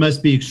 it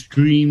must be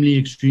extremely,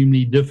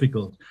 extremely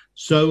difficult.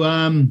 So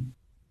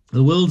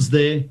the will's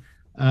there.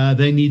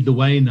 They need the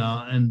way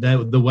now, and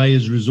the way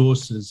is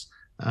resources.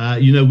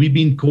 We've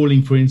been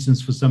calling, for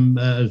instance, for some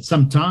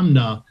time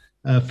now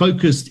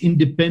focused,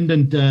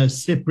 independent,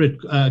 separate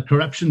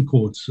corruption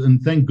courts.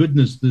 And thank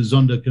goodness the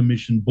Zondo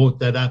Commission brought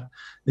that up.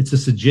 It's a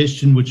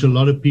suggestion which a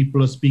lot of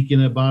people are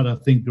speaking about. I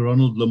think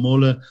Ronald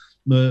Lamola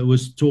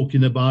was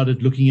talking about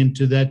it, looking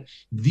into that.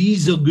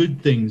 These are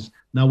good things.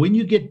 Now, when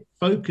you get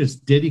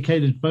focused,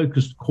 dedicated,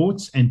 focused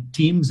courts and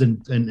teams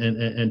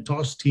and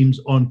task teams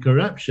on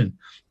corruption,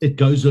 it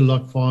goes a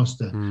lot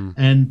faster.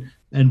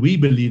 And we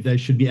believe they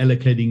should be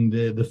allocating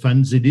the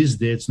funds. It is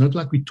there. It's not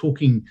like we're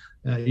talking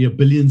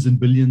billions and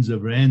billions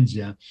of rands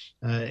here.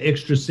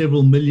 Extra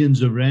several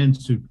millions of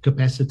rands to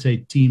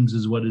capacitate teams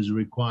is what is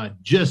required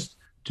just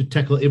to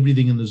tackle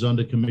everything in the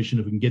Zondo Commission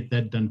if we can get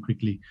that done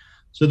quickly.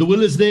 So the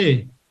will is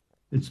there.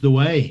 It's the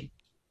way.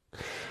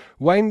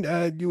 Wayne,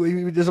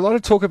 there's a lot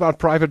of talk about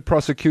private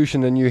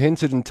prosecution, and you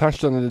hinted and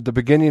touched on it at the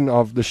beginning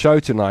of the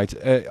show tonight.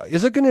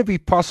 Is it going to be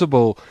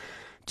possible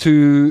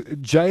to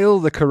jail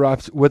the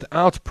corrupt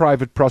without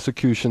private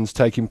prosecutions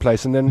taking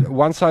place? And then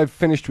once I've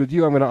finished with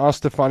you, I'm going to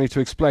ask Stefanie to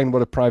explain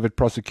what a private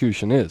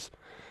prosecution is.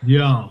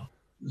 Yeah.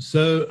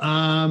 So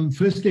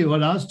firstly,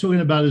 what I was talking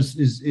about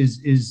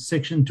is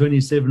Section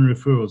 27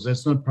 referrals.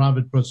 That's not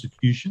private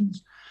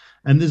prosecutions.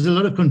 And there's a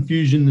lot of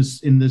confusion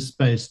in this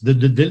space. The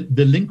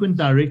delinquent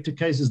director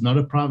case is not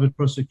a private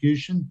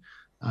prosecution.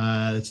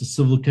 It's a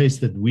civil case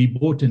that we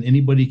brought, and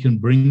anybody can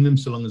bring them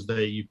so long as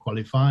you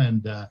qualify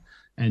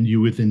and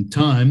you're within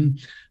time.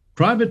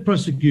 Private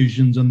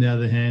prosecutions, on the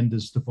other hand,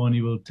 as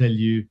Stefanie will tell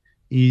you,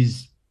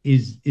 is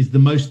the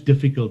most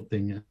difficult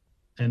thing.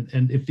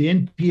 And if the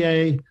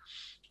NPA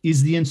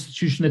is the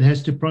institution that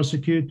has to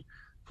prosecute,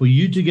 for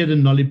you to get a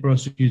nollie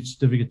prosecute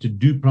certificate to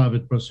do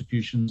private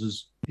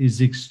prosecutions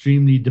is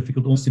extremely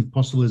difficult, almost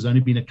impossible. There's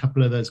only been a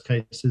couple of those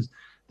cases.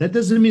 That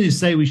doesn't mean to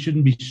say we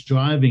shouldn't be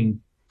striving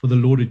for the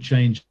law to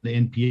change the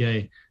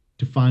NPA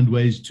to find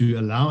ways to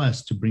allow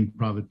us to bring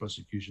private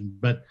prosecution.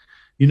 But,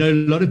 a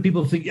lot of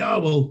people think,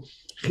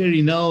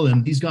 Gerry Nel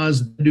and these guys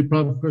do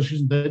private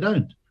prosecution. They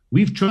don't.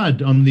 We've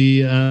tried on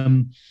the,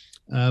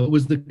 what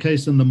was the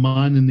case on the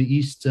mine in the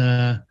East?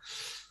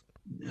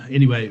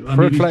 Anyway,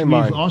 we've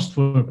asked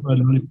for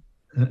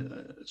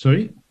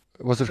sorry?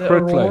 Was it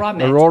Aurora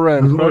and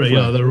Aurora,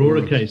 yeah, the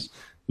Aurora case.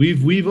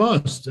 We've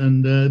asked,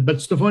 and but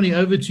Stefanie,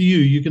 over to you.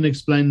 You can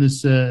explain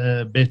this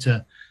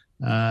better.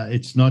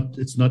 It's not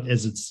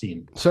as it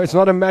seems. So it's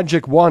not a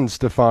magic wand,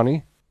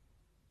 Stefanie.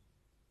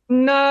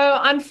 No,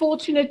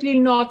 unfortunately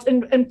not.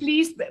 And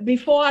please,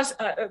 before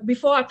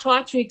I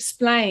try to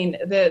explain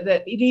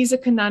that it is a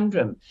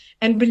conundrum,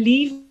 and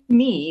believe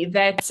me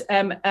that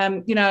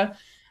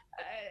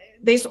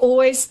there's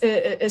always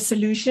a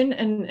solution,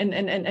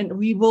 and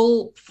we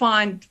will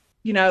find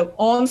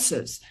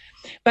answers.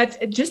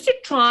 But just to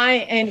try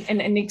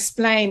and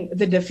explain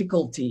the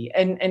difficulty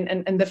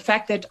and the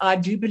fact that I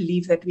do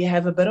believe that we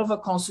have a bit of a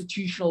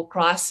constitutional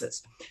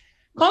crisis.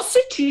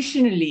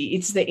 Constitutionally,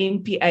 it's the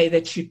NPA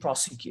that should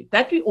prosecute.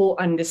 That we all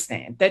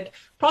understand. That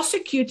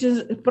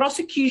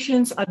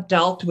prosecutions are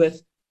dealt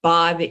with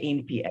by the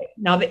NPA.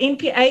 Now, the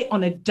NPA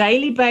on a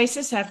daily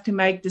basis have to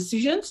make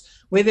decisions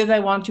whether they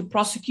want to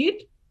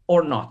prosecute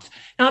or not.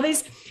 Now,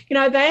 there's,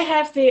 they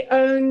have their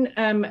own,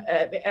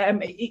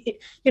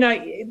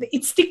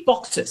 it's tick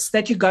boxes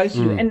that you go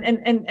through,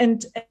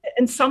 and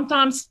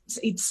sometimes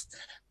it's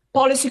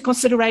policy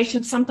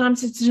consideration,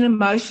 sometimes it's an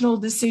emotional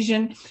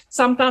decision,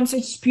 sometimes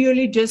it's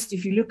purely just,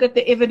 if you look at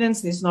the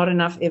evidence, there's not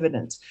enough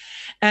evidence.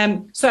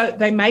 So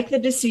they make the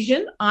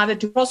decision either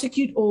to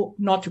prosecute or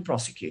not to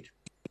prosecute.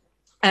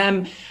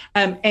 And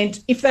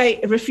if they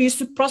refuse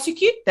to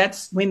prosecute,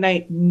 that's when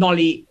they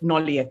nollie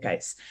a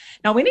case.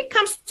 Now, when it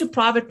comes to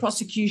private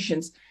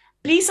prosecutions,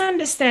 please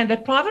understand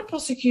that private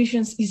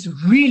prosecutions is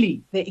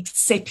really the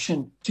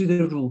exception to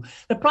the rule.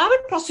 The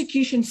private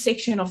prosecution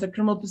section of the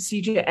Criminal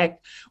Procedure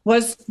Act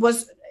was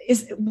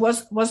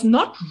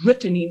not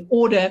written in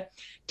order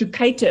to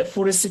cater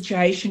for a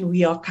situation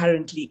we are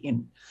currently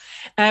in.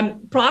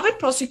 Private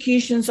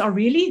prosecutions are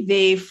really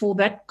there for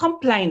that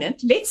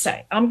complainant. Let's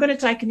say, I'm going to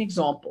take an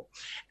example.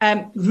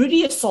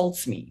 Rudie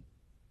assaults me.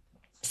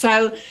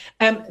 So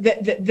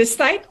the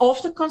state,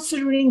 after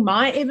considering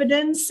my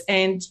evidence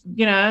and,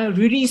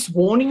 Rudie's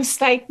warning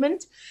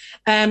statement,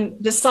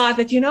 decide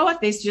that,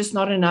 there's just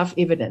not enough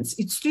evidence.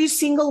 It's two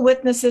single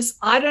witnesses.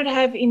 I don't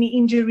have any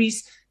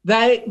injuries.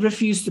 They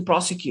refuse to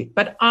prosecute.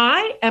 But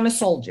I am a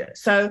soldier,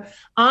 so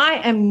I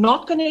am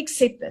not going to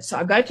accept this. So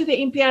I go to the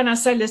NPA and I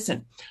say,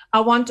 listen, I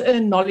want a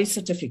knowledge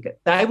certificate.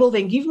 They will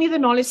then give me the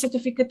knowledge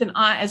certificate, and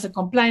I, as a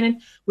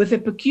complainant with a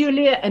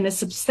peculiar and a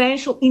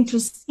substantial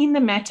interest in the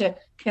matter,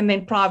 can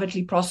then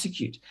privately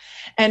prosecute.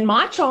 And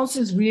my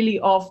chances really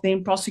of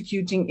them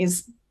prosecuting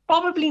is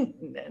probably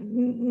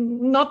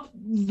not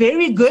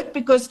very good,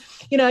 because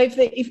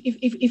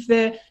if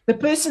the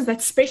person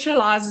that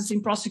specializes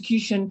in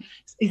prosecution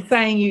is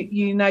saying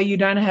you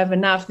don't have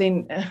enough,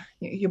 then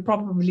you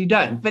probably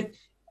don't. But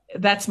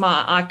that's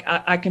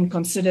I can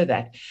consider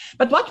that.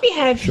 But what we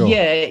have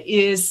here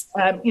is,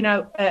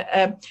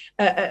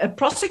 a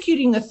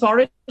prosecuting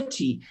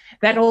authority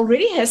that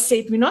already has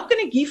said we're not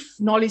going to give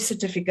knowledge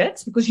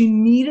certificates because you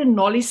need a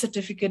knowledge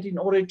certificate in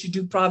order to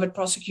do private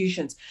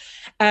prosecutions.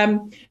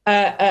 The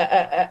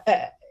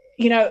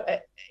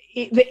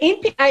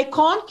NPA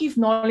can't give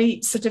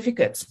knowledge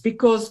certificates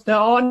because they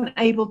are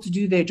unable to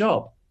do their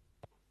job.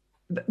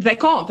 They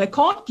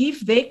can't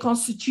give their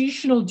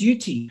constitutional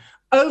duty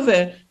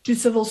over to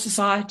civil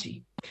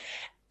society.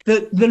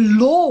 The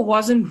law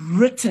wasn't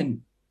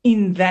written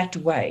in that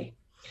way.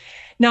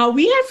 Now,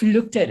 we have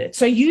looked at it.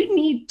 So you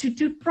need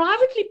to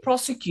privately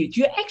prosecute.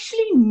 You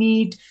actually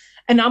need,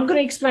 and I'm going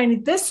to explain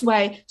it this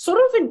way, sort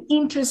of an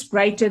interest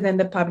greater than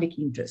the public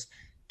interest.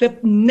 The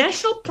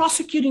National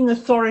Prosecuting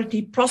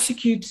Authority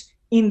prosecutes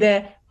in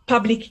the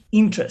public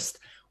interest.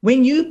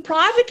 When you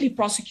privately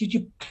prosecute,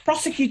 you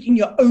prosecute in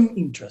your own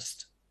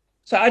interest.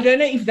 So I don't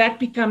know if that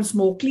becomes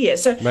more clear.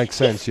 So makes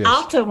sense, yes.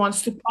 OUTA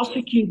wants to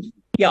prosecute,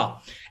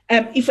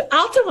 if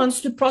OUTA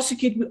wants to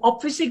prosecute, we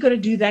obviously got to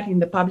do that in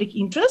the public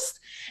interest.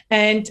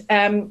 And,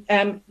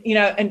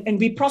 and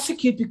we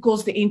prosecute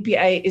because the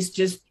NPA is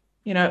just,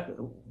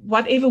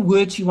 whatever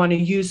words you want to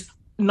use,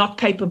 not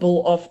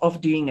capable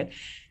of doing it.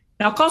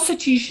 Now,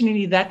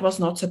 constitutionally, that was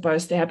not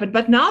supposed to happen.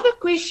 But now the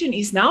question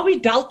is, now we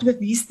dealt with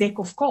this deck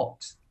of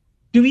cards.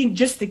 Do we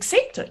just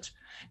accept it?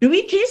 Do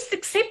we just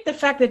accept the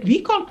fact that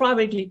we can't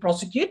privately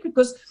prosecute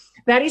because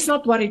that is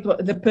not what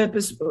the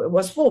purpose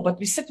was for? But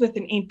we sit with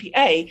an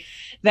NPA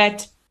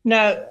that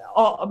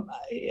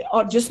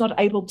are just not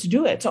able to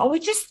do it. So are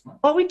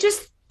we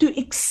just to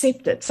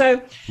accept it?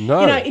 So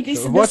no. It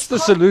is. What's the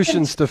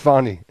solution,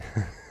 Stefanie?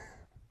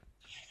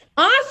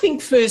 I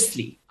think,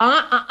 firstly,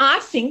 I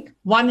think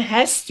one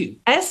has to.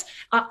 As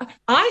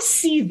I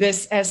see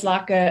this as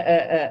like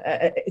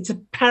it's a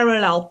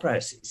parallel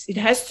process. It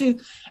has to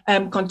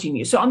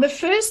continue. So, on the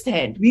first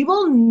hand, we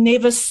will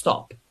never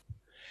stop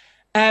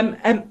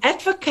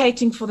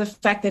advocating for the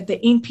fact that the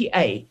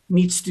NPA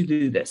needs to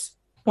do this.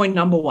 Point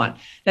number one: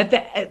 that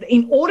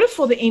in order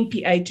for the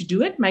NPA to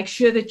do it, make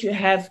sure that you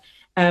have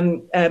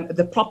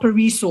the proper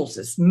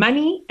resources,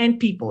 money and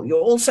people. You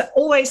also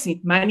always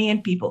need money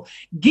and people.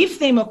 Give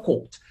them a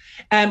court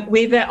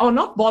where they are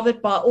not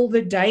bothered by all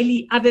the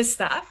daily other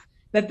stuff,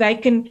 that they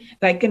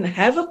can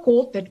have a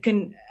court that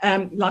can,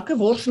 like a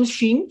wash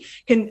machine,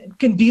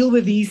 can deal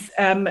with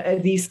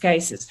these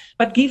cases.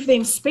 But give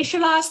them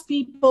specialized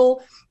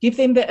people, give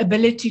them the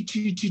ability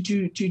to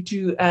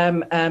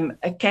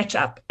catch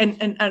up.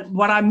 And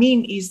what I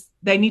mean is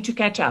they need to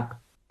catch up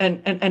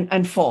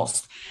and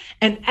fast.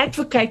 And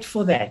advocate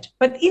for that.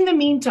 But in the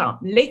meantime,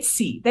 let's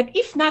see that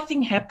if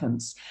nothing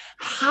happens,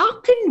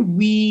 how can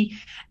we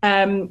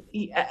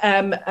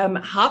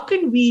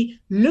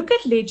look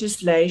at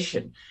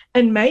legislation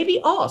and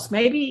maybe ask,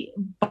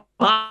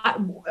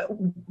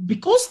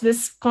 because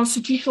this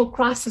constitutional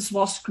crisis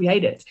was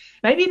created,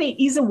 maybe there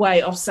is a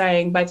way of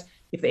saying, but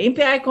if the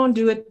NPA can't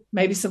do it,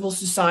 maybe civil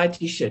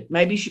society should.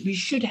 Maybe we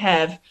should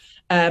have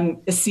a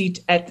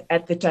seat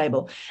at the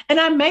table.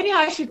 And maybe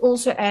I should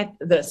also add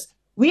this.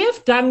 We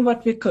have done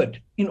what we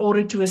could in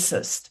order to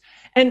assist.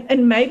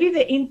 And maybe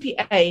the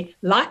NPA,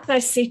 like they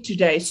said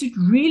today, should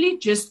really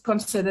just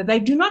consider they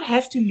do not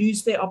have to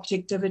lose their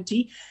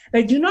objectivity.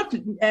 They do not,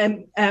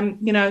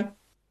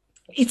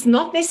 it's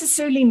not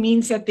necessarily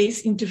means that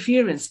there's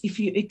interference if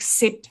you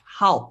accept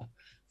help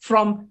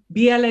from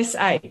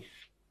BLSA,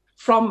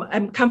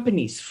 from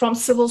companies, from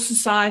civil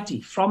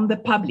society, from the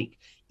public,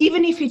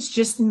 even if it's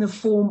just in the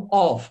form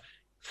of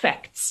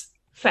facts.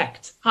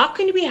 How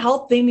can we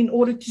help them in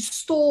order to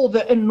store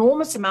the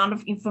enormous amount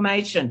of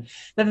information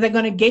that they're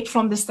going to get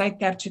from the State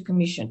Capture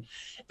Commission?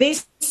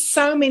 There's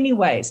so many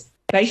ways.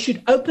 They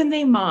should open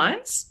their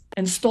minds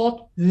and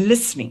start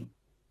listening.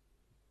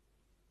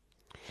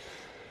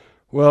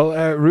 Well,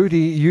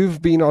 Rudie,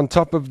 you've been on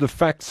top of the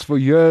facts for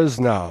years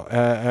now.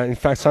 In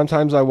fact,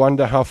 sometimes I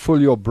wonder how full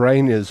your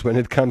brain is when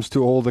it comes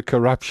to all the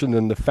corruption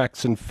and the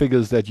facts and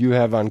figures that you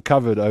have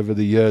uncovered over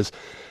the years.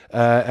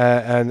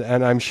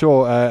 And I'm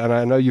sure, and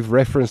I know you've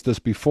referenced this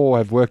before,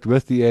 have worked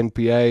with the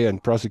NPA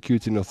and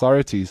prosecuting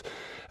authorities.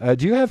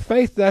 Do you have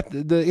faith that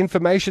the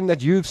information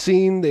that you've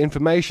seen, the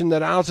information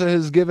that OUTA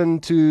has given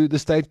to the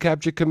State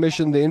Capture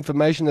Commission, the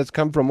information that's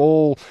come from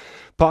all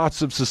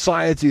parts of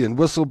society and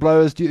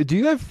whistleblowers, do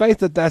you have faith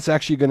that that's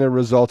actually going to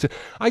result in?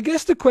 I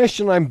guess the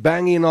question I'm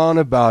banging on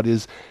about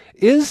is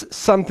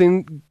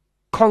something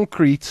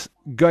concrete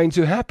going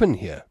to happen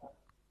here?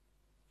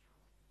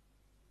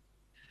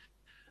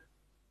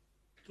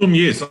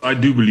 Yes, I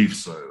do believe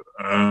so.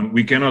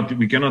 We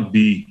cannot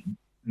be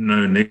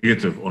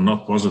negative or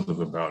not positive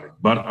about it.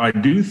 But I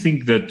do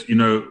think that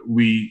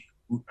we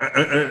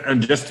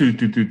and just to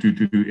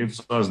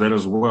emphasize that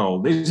as well,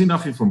 there's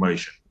enough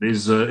information.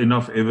 There's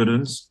enough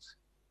evidence.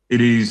 It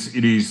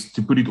is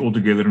to put it all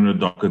together in a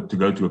docket to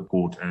go to a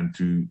court and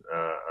to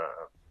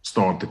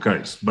start the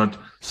case. But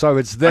so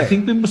it's there. I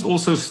think we must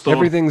also start.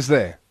 Everything's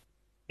there.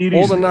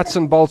 All the nuts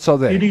and bolts are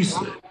there. It is.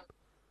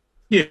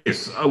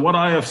 Yes, what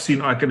I have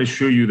seen, I can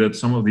assure you that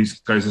some of these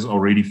cases are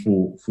ready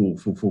for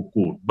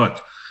court.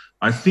 But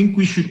I think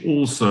we should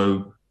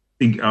also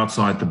think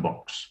outside the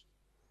box.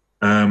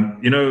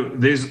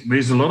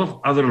 There's a lot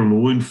of other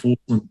law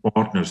enforcement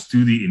partners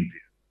to the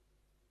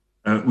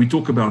NPA. We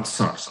talk about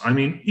SARS. I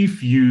mean,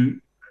 if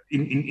you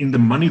in the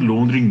money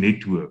laundering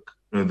network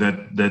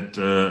that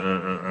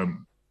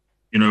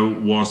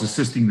was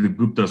assisting the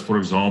Guptas, for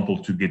example,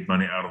 to get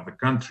money out of the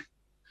country.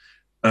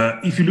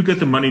 If you look at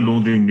the money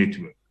laundering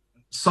network,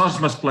 SARS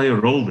must play a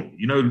role there.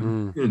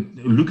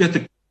 Look at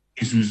the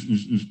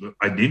who's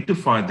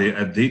identified there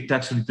at their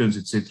tax returns,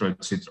 etc.,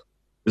 etc.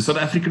 The South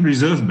African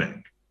Reserve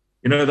Bank,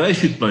 they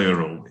should play a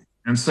role there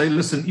and say,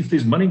 listen, if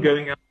there's money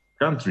going out of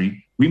the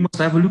country, we must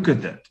have a look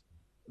at that.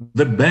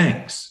 The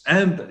banks,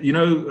 and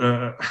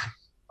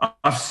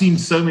I've seen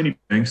so many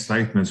bank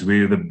statements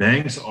where the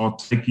banks are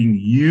taking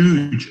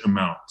huge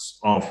amounts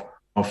of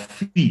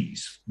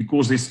fees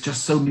because there's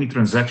just so many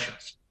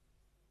transactions,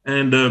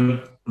 and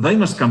they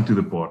must come to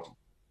the party.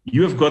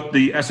 You have got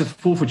the asset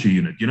forfeiture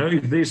unit.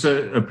 If there's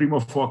a prima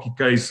facie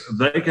case,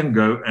 they can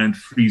go and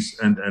freeze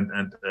and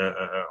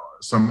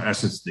some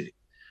assets there.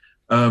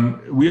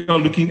 We are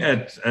looking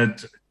at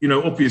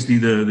obviously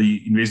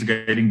the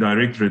investigating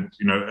directorate,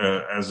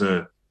 as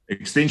a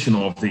extension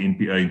of the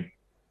NPA,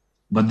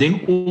 but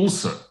then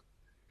also,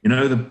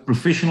 the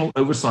professional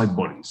oversight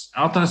bodies.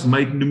 OUTA has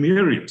made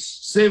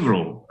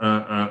several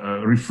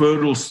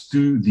referrals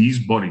to these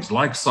bodies,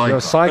 like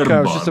SAICA. SAICA,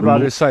 I was just about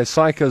to say,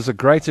 SAICA is a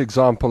great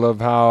example of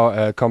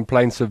how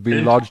complaints have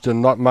been lodged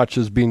and not much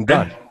has been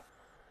done.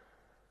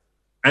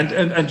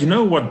 And you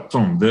know what,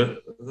 Tom?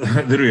 The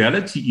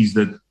reality is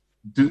that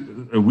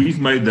we've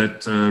made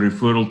that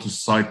referral to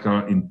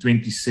SAICA in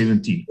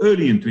 2017,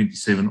 early in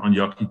 2017, on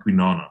Yaki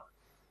Kwinana.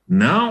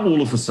 Now,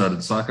 all of a sudden,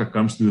 SAICA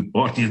comes to the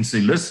party and say,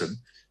 listen,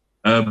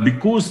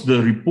 because the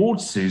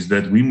report says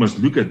that we must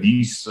look at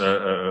these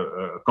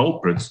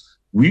culprits,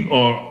 we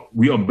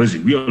are busy.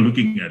 We are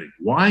looking at it.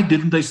 Why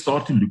didn't they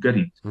start to look at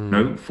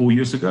it 4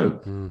 years ago?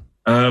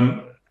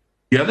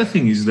 The other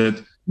thing is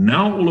that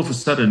now, all of a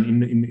sudden,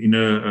 in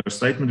a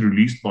statement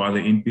released by the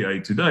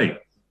NPA today,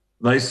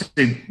 they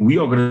said, we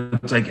are going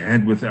to take a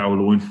hand with our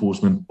law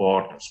enforcement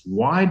partners.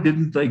 Why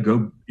didn't they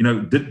go,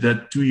 did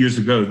that 2 years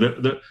ago?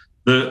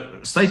 The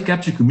State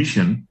Capture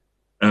Commission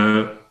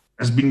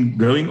has been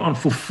going on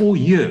for 4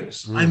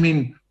 years. I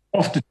mean,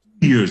 after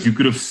 2 years, you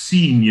could have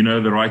seen,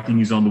 the writing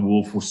is on the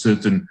wall for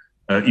certain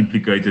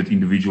implicated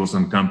individuals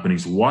and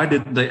companies. Why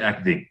didn't they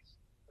act then?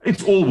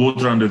 It's all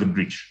water under the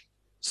bridge.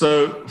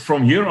 So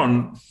from here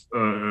on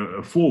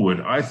forward,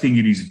 I think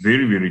it is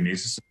very, very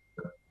necessary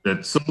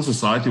that civil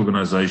society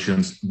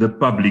organizations, the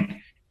public,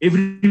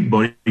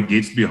 everybody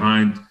gets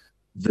behind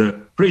the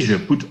pressure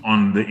put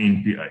on the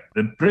NPA,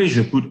 the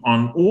pressure put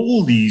on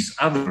all these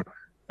other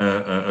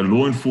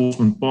law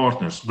enforcement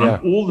partners, on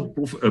all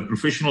the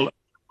professional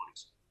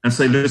bodies, and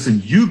say,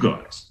 listen, you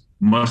guys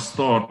must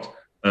start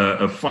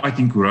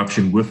fighting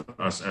corruption with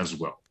us as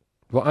well.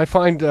 Well, I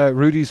find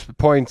Rudie's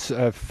point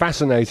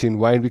fascinating,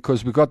 Wayne,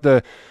 because we've got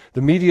the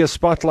media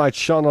spotlight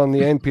shone on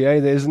the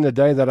NPA. There isn't a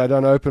day that I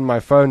don't open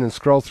my phone and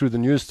scroll through the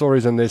news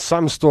stories, and there's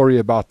some story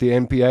about the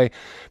NPA.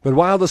 But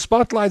while the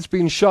spotlight's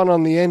been shone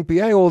on the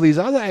NPA, all these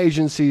other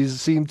agencies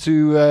seem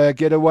to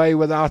get away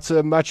without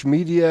much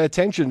media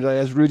attention.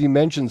 As Rudie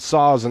mentioned,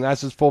 SARS and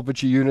Asset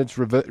Forfeiture Units,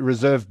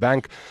 Reserve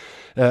Bank,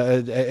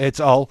 et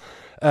al.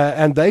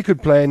 And they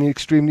could play an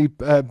extremely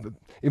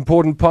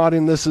important part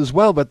in this as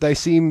well, but they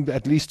seem,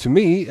 at least to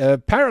me,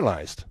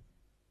 paralyzed.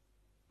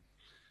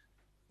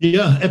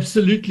 Yeah,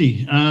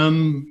 absolutely. A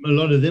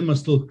lot of them are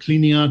still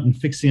cleaning out and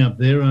fixing up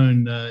their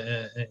own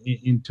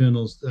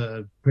internal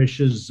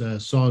pressures,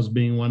 SARS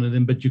being one of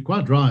them. But you're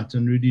quite right,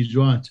 and Rudie's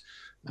right.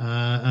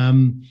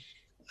 Even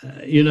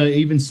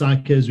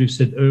SAICA, as we've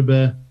said,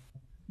 URBA,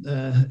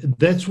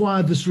 that's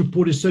why this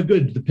report is so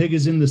good. The peg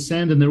is in the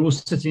sand, and they're all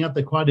sitting up.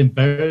 They're quite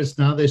embarrassed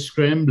now. They're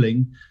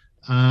scrambling.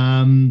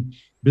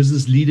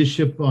 Business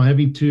leadership are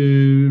having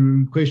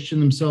to question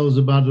themselves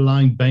about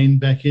allowing Bain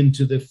back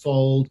into the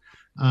fold.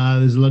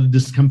 There's a lot of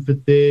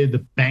discomfort there.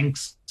 The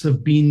banks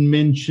have been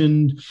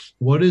mentioned.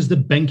 What is the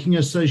Banking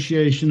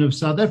Association of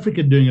South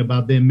Africa doing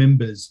about their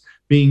members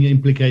being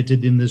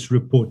implicated in this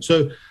report?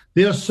 So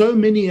there are so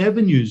many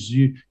avenues.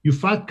 You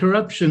fight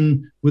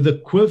corruption with a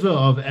quiver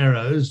of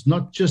arrows,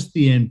 not just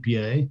the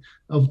NPA.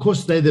 Of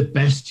course, they're the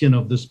bastion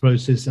of this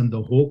process and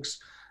the hawks.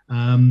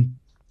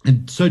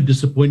 And so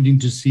disappointing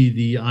to see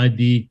the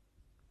ID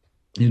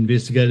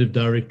Investigative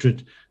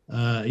Directorate,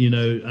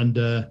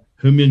 under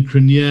Herman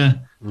Crenier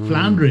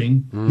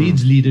floundering,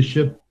 needs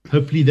leadership.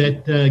 Hopefully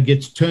that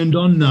gets turned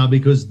on now,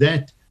 because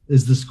that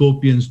is the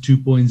Scorpions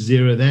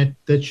 2.0.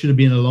 That should have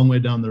been a long way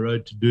down the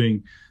road to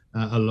doing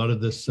a lot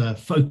of this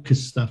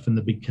focus stuff in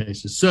the big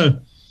cases. So,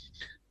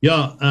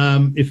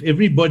 if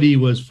everybody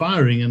was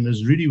firing, and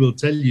as Rudie will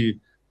tell you,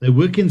 they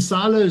work in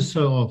silos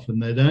so often.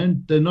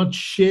 They're not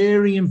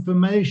sharing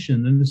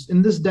information. And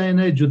in this day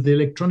and age, with the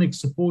electronic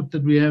support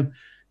that we have,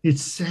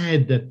 it's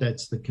sad that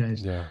that's the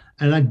case. Yeah.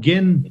 And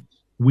again,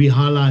 we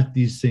highlight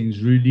these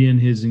things. Rudie and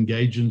his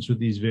engagements with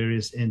these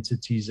various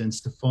entities and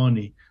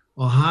Stefanie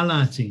are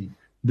highlighting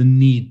the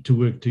need to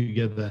work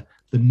together,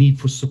 the need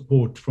for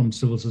support from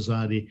civil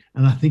society.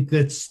 And I think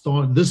this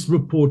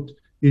report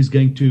is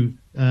going to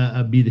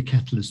be the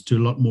catalyst to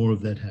a lot more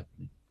of that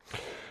happening.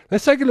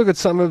 Let's take a look at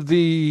some of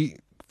the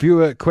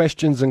viewer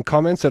questions and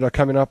comments that are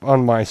coming up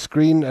on my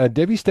screen.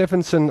 Debbie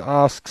Stephenson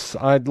asks,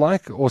 I'd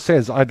like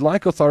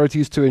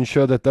authorities to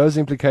ensure that those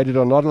implicated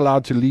are not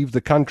allowed to leave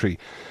the country.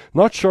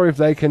 Not sure if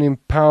they can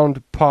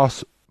impound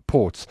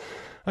passports.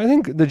 I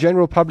think the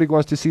general public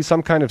wants to see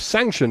some kind of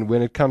sanction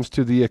when it comes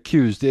to the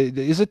accused.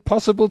 Is it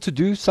possible to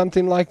do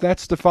something like that,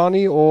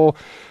 Stefanie, or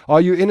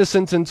are you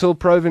innocent until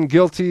proven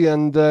guilty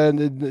and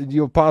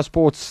your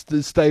passports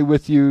stay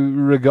with you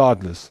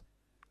regardless?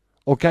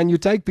 Or can you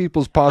take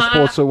people's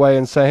passports away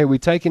and say, hey, we're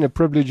taking a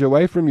privilege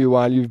away from you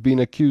while you've been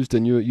accused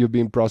and you're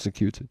being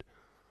prosecuted?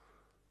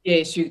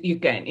 Yes, you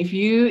can. If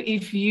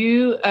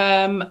you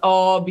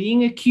are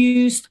being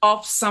accused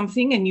of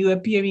something and you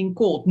appear in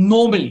court,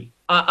 normally,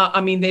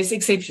 I mean, there's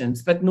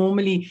exceptions, but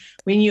normally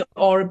when you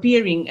are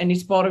appearing and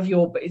it's part of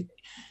your...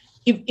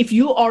 If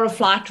you are a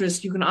flight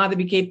risk, you can either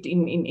be kept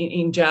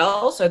in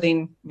jail, so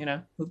then,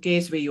 who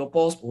cares where your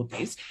passport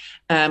is,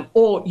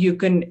 or you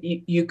can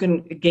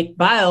get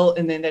bail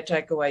and then they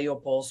take away your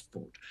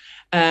passport.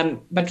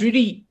 But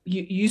Rudie,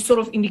 you sort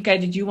of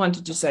indicated you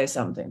wanted to say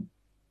something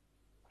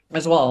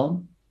as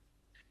well.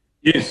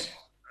 Yes,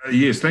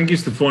 thank you,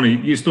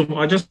 Stefanie. Yes, Tom,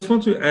 I just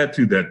want to add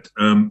to that.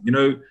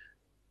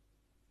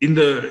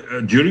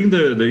 During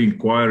the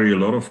inquiry, a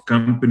lot of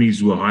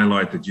companies were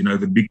highlighted,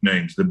 the big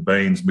names, the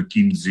Bains,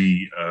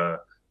 McKinsey,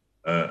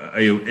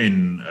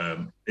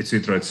 AON,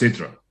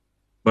 etc.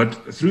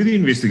 But through the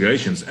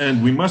investigations,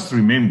 and we must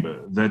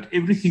remember that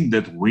everything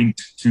that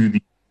went to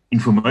the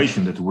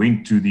information that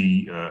went to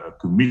the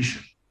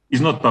commission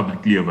is not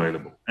publicly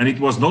available. And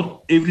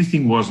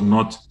everything was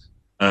not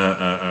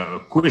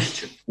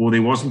questioned, or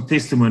there wasn't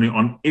testimony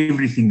on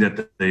everything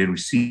that they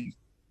received.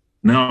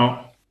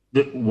 Now,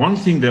 the one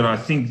thing that I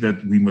think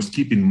that we must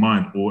keep in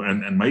mind,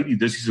 and maybe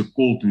this is a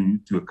call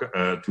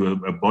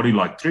to a body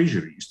like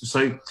Treasury, is to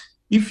say,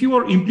 if you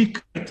are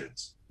implicated,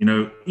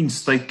 in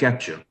state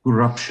capture,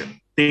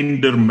 corruption,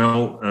 tender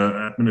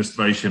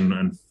maladministration,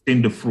 and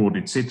tender fraud,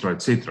 etc.,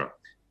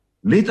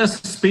 let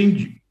us suspend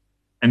you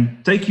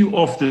and take you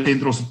off the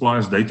Central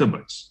Suppliers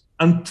database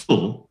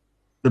until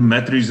the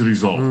matter is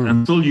resolved,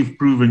 until you've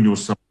proven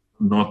yourself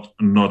not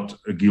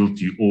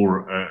guilty,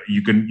 or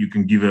you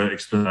can give an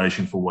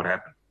explanation for what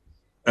happened.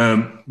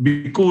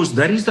 Because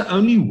that is the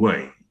only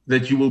way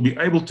that you will be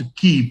able to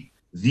keep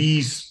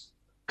these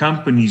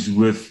companies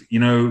with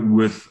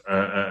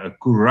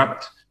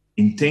corrupt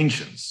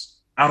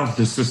intentions out of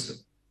the system.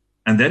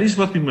 And that is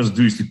what we must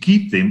do, is to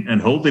keep them and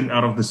hold them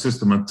out of the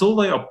system until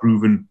they are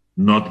proven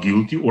not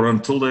guilty, or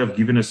until they have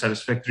given a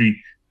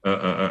satisfactory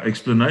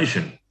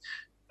explanation.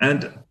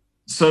 And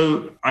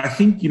so I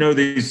think,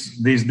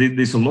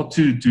 there's a lot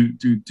to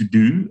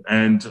do,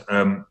 and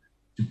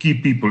to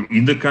keep people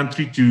in the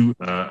country, to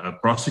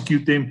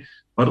prosecute them,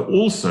 but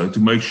also to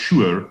make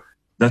sure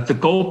that the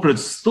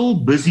culprit's still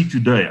busy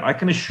today. I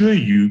can assure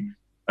you,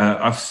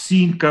 I've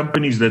seen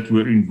companies that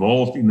were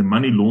involved in the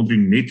money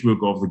laundering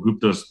network of the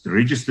Guptas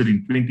registered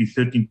in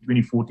 2013,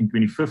 2014,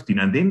 2015,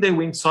 and then they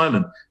went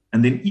silent.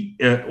 And then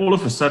all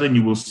of a sudden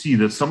you will see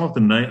that some of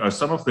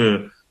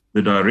the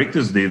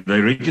directors there, they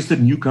registered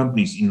new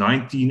companies in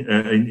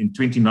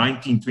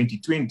 2019,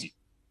 2020.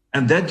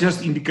 And that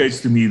just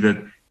indicates to me that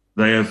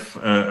they have,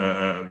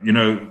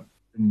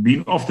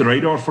 been off the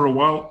radar for a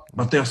while,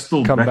 but they are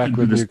still come back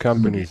with new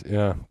companies.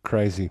 Yeah,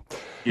 crazy.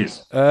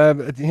 Yes.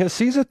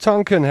 Caesar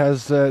Tonkin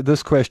has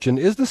this question: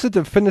 is this a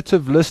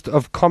definitive list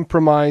of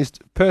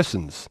compromised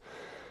persons?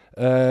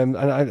 And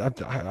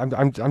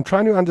I'm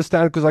trying to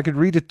understand, because I could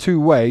read it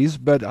two ways,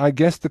 but I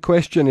guess the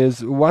question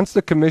is, once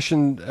the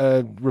commission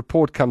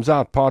report comes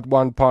out, part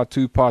 1, part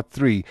 2, part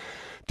 3,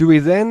 do we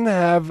then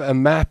have a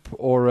map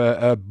or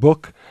a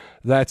book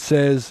that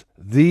says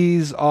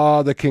these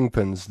are the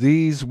kingpins,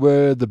 these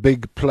were the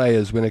big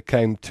players when it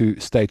came to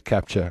state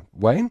capture?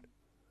 Wayne?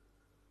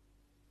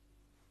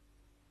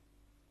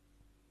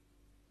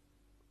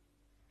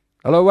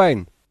 Hello,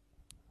 Wayne.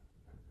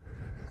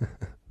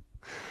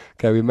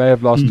 Okay, we may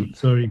have lost him.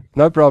 Sorry.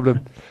 No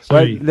problem.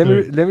 Sorry. Wait, let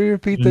me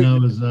repeat that.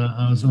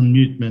 I was on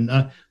mute, man.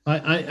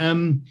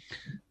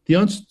 The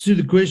answer to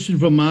the question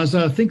from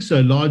Maza, I think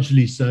so,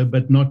 largely so,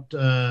 but not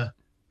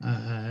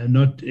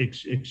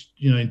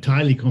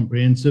entirely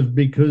comprehensive,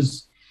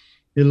 because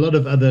there are a lot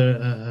of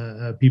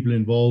other people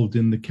involved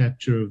in the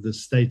capture of the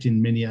state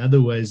in many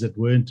other ways that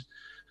weren't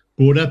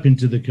brought up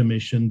into the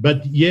commission.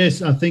 But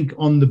yes, I think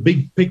on the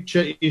big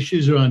picture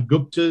issues around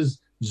Guptas,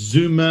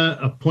 Zuma,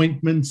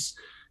 appointments,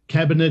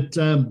 cabinet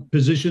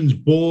positions,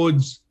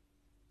 boards,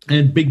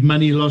 and big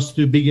money lost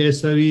through big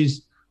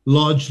SOEs,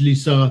 largely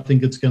so, I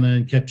think it's going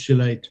to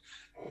encapsulate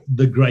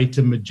the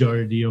greater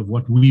majority of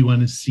what we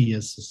want to see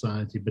as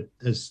society. But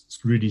as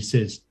Rudie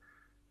says,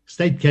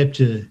 state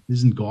capture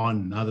isn't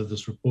gone now that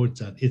this report's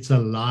out. It's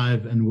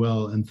alive and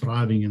well and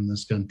thriving in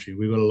this country.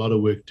 We've got a lot of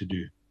work to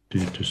do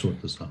to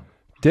sort this out.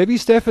 Debbie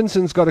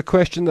Stephenson's got a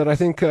question that I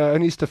think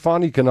only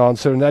Stefanie can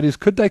answer, and that is,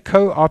 could they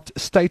co-opt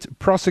state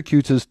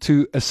prosecutors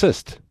to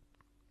assist?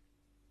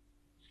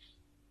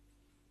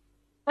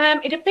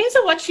 It depends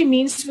on what she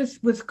means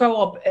with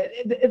co-op.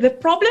 The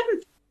problem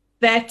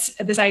that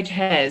the state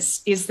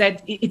has is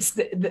that it's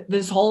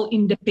this whole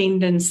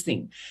independence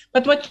thing.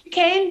 But what you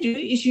can do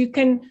is you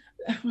can,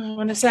 I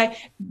want to say,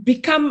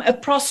 become a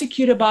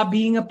prosecutor by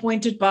being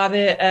appointed by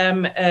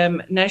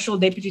the National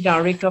Deputy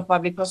Director of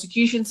Public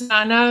Prosecutions.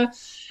 I know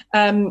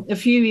a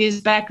few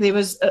years back there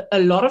was a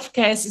lot of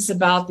cases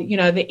about the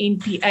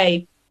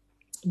NPA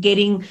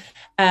getting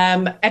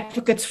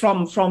advocates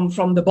from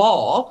the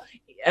bar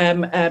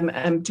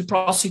to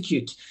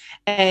prosecute,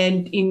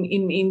 and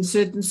in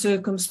certain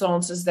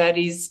circumstances that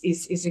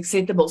is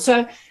acceptable.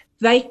 So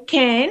they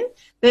can.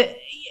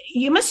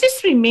 You must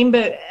just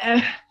remember.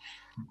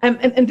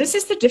 And this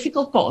is the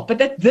difficult part. But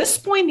at this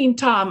point in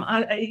time,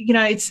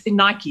 it's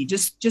Heyneke.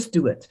 Just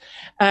do it.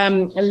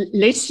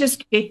 Let's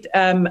just get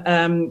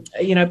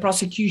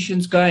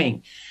prosecutions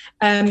going.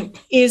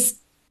 Is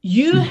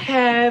you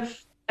have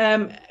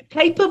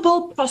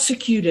capable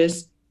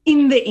prosecutors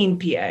in the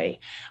NPA.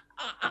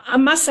 I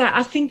must say,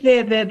 I think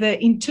the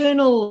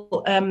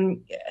internal,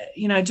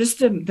 just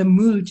the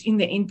mood in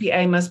the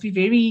NPA must be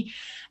very.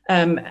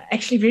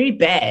 Actually very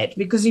bad,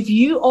 because if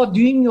you are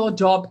doing your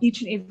job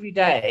each and every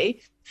day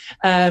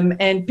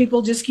and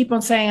people just keep on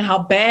saying how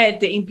bad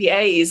the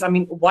NPA is, I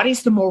mean, what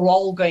is the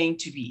morale going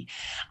to be?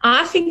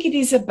 I think it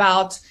is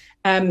about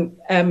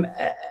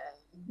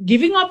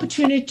giving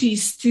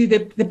opportunities to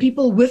the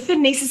people with the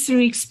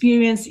necessary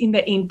experience in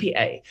the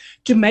NPA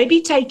to maybe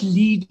take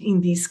lead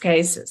in these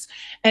cases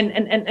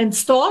and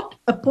start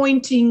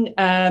appointing,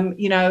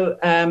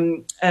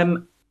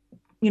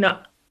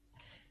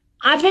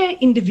 other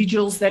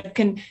individuals that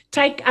can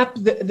take up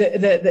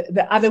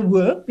the other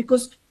work,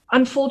 because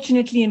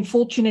unfortunately and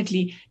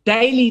fortunately,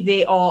 daily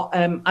there are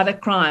other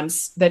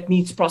crimes that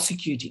needs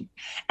prosecuting.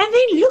 And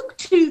then look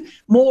to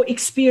more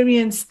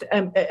experienced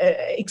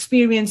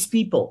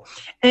people,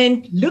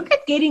 and look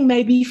at getting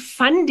maybe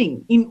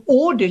funding in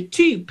order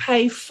to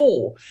pay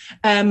for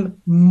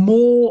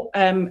more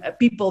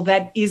people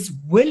that is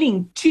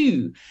willing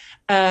to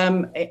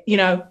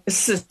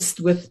assist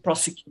with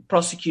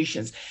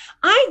prosecutions.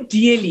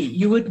 Ideally,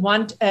 you would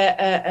want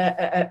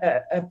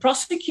a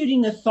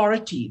prosecuting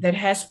authority that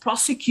has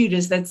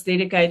prosecutors that's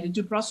dedicated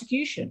to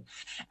prosecution,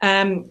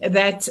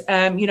 that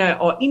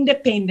are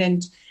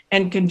independent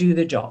and can do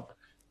the job.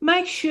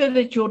 Make sure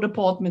that your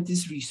department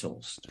is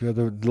resourced. Yeah,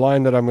 the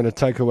line that I'm going to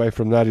take away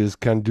from that is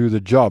can do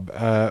the job.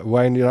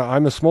 Wayne,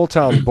 I'm a small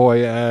town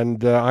boy,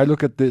 and I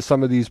look at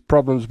some of these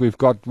problems we've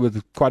got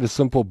with quite a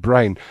simple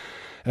brain.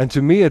 And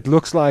to me, it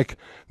looks like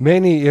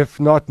many, if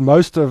not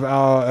most, of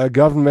our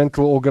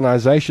governmental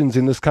organizations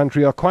in this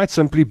country are quite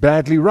simply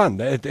badly run.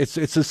 It's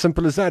as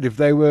simple as that. If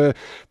they were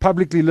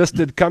publicly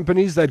listed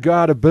companies, they'd go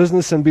out of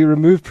business and be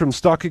removed from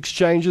stock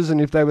exchanges. And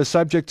if they were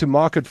subject to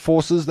market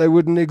forces, they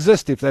wouldn't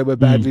exist if they were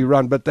badly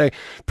run. But they're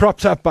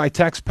propped up by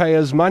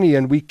taxpayers' money,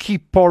 and we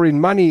keep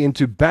pouring money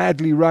into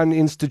badly run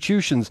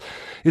institutions.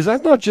 Is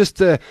that not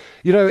just,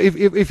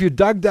 if you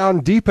dug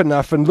down deep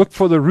enough and looked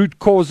for the root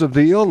cause of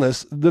the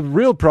illness, the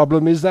real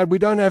problem is that we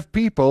don't have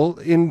people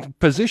in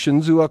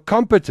positions who are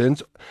competent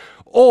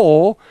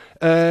or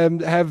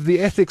have the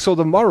ethics or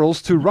the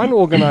morals to run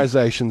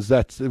organizations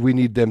that we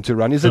need them to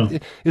run. Is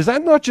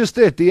that not just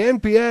it? The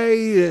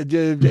NPA,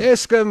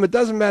 ESCOM, it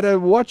doesn't matter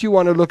what you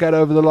want to look at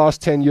over the last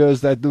 10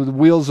 years that the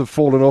wheels have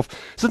fallen off.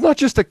 So it's not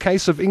just a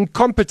case of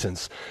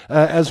incompetence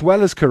as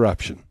well as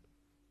corruption.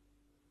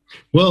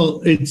 Well,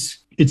 it's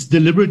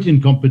deliberate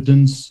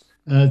incompetence.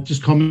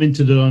 Just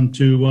commented on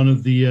to one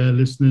of the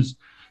listeners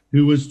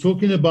who was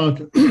talking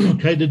about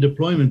cadre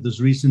deployment, this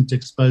recent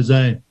expose.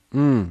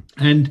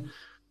 And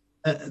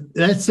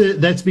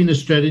that's been a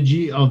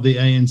strategy of the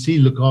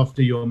ANC, look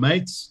after your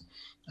mates.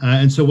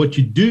 And so what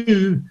you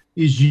do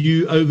is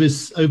you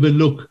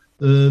overlook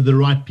the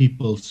right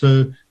people.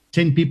 So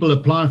 10 people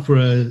apply for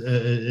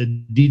a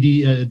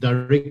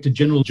Director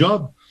General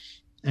job,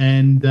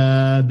 and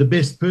the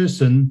best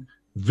person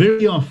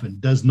very often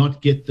does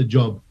not get the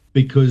job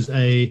because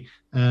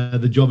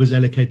the job is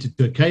allocated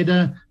to a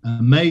cadre,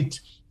 a mate,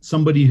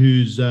 somebody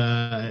who's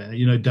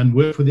done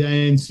work for the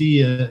ANC,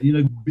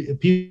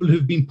 people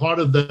who've been part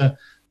of the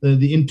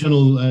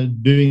internal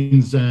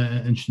doings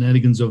and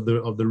shenanigans of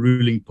the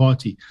ruling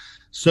party.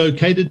 So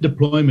cadre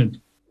deployment,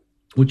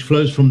 which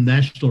flows from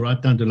national right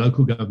down to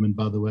local government,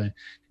 by the way,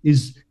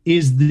 is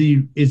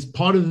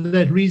part of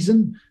that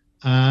reason.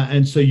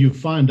 And so you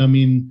find,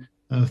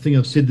 I think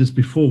I've said this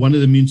before, one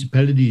of the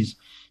municipalities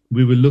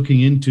we were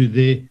looking into,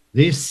 their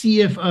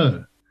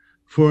CFO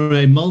for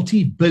a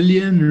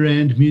multi-billion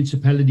rand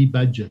municipality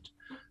budget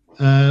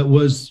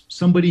was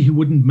somebody who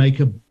wouldn't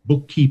make a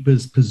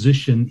bookkeeper's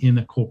position in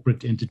a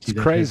corporate entity.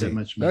 It's crazy. That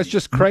much money. That's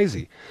just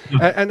crazy.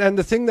 And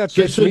the thing that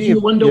gets so me, you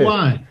wonder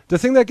why. The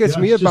thing that gets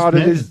me about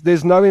it is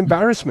there's no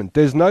embarrassment.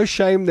 There's no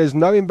shame. There's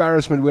no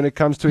embarrassment when it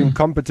comes to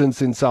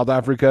incompetence in South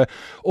Africa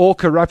or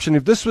corruption.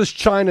 If this was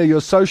China,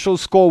 your social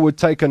score would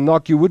take a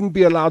knock. You wouldn't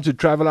be allowed to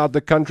travel out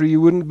the country.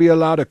 You wouldn't be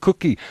allowed a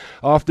cookie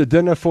after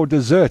dinner for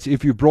dessert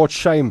if you brought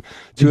shame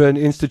to an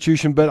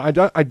institution. But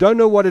I don't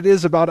know what it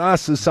is about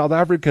us as South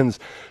Africans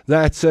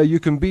that you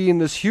can be in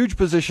this huge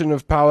position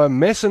of power,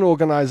 mess an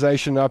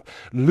organization up,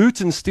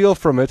 loot and steal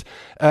from it,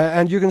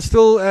 and you can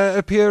still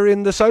appear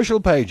in the social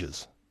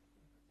pages.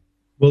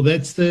 Well,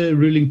 that's the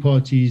ruling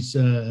party's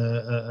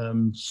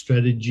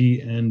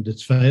strategy, and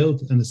it's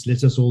failed, and it's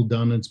let us all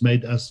down. It's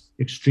made us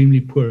extremely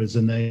poor as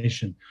a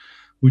nation,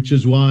 which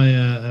is why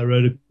I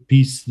wrote a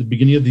piece at the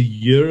beginning of the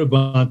year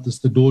about this: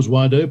 the door's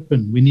wide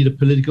open. We need a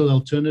political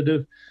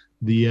alternative.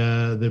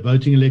 The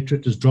voting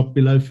electorate has dropped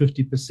below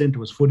 50%. It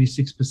was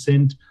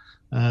 46%.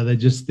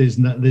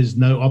 There's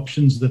no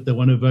options that they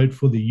want to vote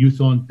for. The youth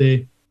aren't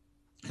there,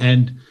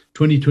 and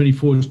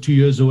 2024 is 2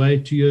 years away,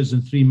 2 years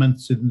and 3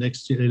 months to the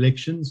next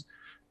elections.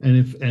 And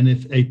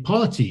if a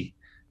party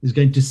is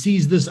going to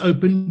seize this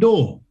open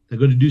door, they've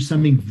got to do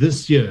something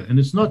this year. And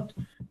it's not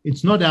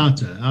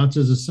OUTA. OUTA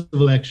is a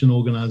civil action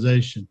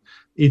organization.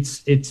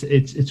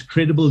 It's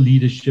credible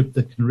leadership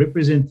that can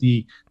represent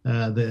the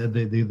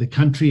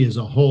country as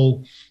a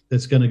whole,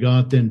 that's going to go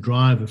out there and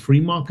drive a free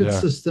market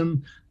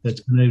system, that's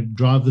going to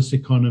drive this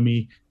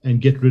economy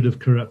and get rid of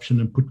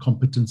corruption and put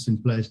competence in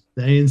place.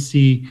 The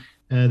ANC,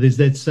 there's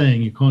that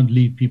saying, you can't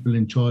leave people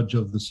in charge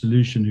of the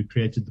solution who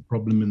created the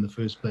problem in the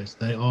first place.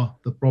 They are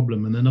the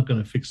problem, and they're not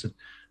going to fix it.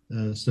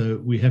 So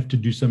we have to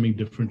do something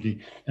differently.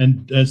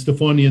 And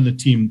Stefanie and the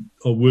team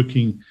are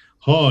working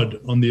hard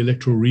on the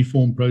electoral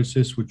reform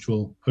process, which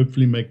will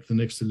hopefully make the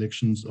next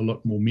elections a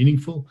lot more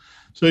meaningful.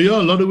 So,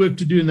 a lot of work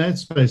to do in that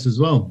space as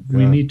well.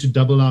 We need to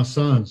double our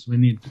size. We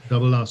need to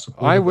double our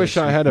support. I wish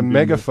I had a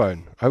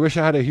megaphone. I wish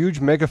I had a huge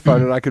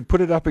megaphone and I could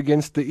put it up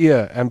against the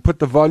ear and put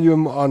the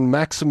volume on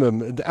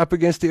maximum, up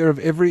against the ear of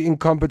every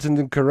incompetent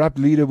and corrupt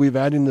leader we've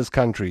had in this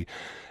country,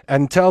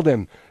 and tell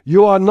them,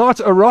 you are not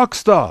a rock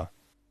star.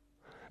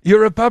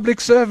 You're a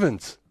public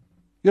servant.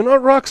 You're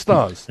not rock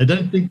stars. I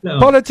don't think that.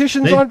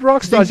 Politicians aren't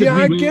rock stars. Yeah,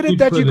 I get it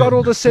that you got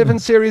all the 7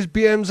 Series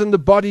BMs and the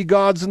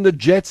bodyguards and the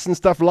jets and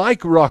stuff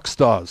like rock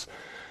stars.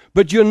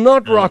 But you're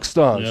not rock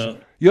stars. Yeah.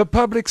 You're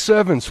public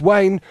servants.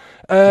 Wayne,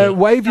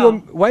 wave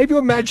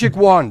your magic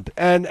wand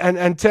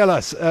and tell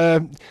us,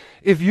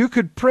 if you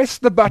could press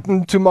the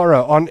button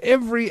tomorrow on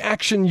every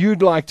action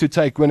you'd like to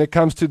take when it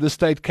comes to the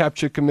State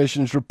Capture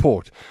Commission's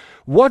report,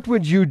 what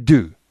would you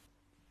do?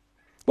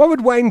 What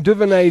would Wayne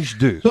Duvenage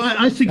do? So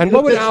I think, and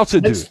what would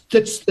OUTA do?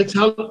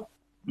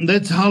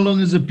 That's how long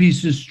is a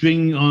piece of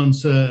string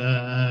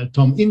answer,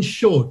 Tom. In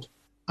short,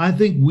 I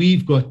think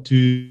we've got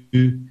to,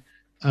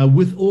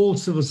 with all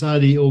civil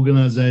society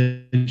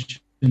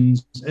organizations,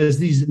 as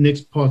these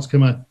next parts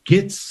come out,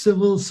 get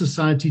civil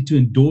society to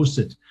endorse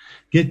it,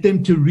 get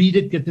them to read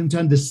it, get them to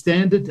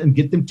understand it, and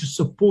get them to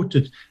support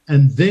it,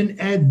 and then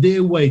add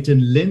their weight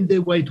and lend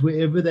their weight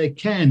wherever they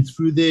can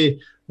through their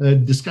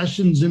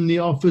discussions in the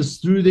office,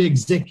 through the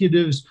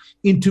executives,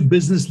 into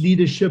business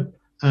leadership,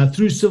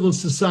 through civil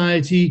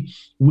society.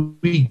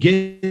 We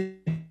get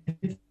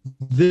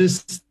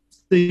this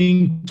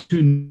thing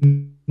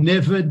to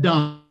never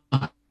die,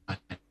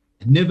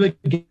 never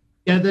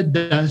gather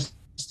dust,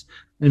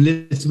 and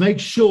let's make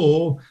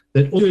sure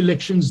that all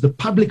elections, the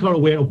public are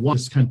aware of what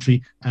this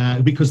country,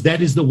 because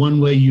that is the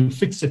one way you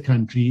fix a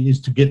country, is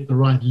to get the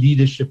right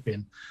leadership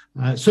in.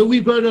 So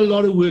we've got a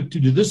lot of work to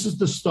do. This is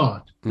the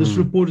start. This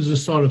report is the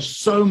start of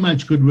so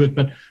much good work.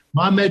 But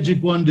my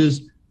magic wand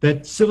is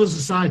that civil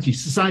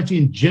society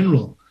in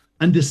general,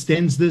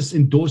 understands this,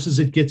 endorses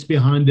it, gets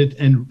behind it,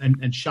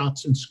 and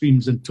shouts and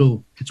screams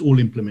until it's all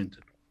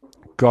implemented.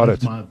 Got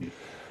it. My view.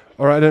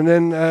 All right, and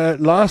then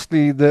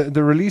lastly,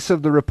 the release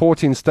of the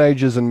report in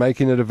stages and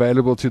making it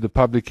available to the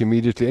public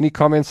immediately. Any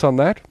comments on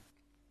that?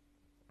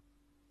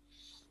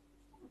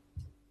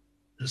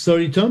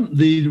 Sorry, Tom,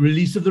 the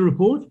release of the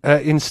report?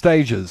 In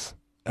stages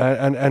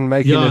and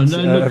making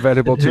it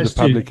available to the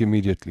public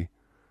immediately.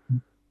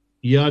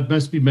 Yeah, it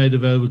must be made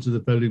available to the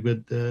public,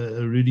 but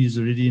Rudie has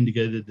already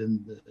indicated,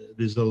 and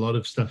there's a lot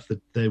of stuff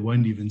that they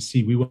won't even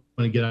see. We want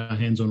to get our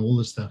hands on all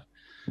the stuff,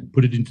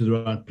 put it into the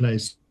right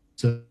place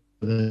so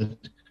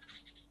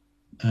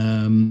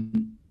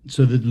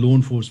that law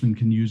enforcement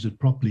can use it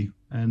properly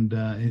and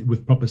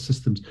with proper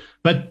systems.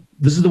 But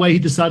this is the way he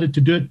decided to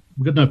do it.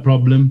 We've got no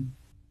problem.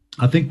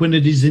 I think when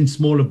it is in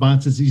smaller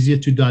bites, it's easier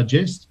to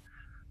digest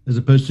as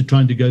opposed to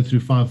trying to go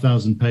through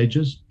 5,000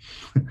 pages.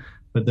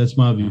 But that's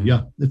my view.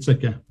 Yeah, it's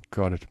okay.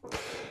 Got it.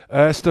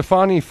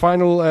 Stefanie,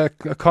 final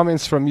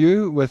comments from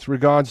you with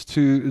regards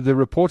to the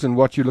report and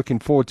what you're looking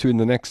forward to in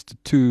the next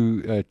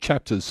 2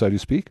 chapters, so to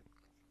speak.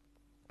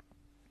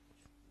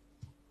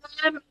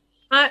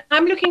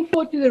 I'm looking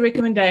forward to the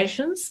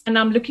recommendations, and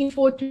I'm looking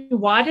forward to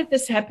why did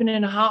this happen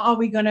and how are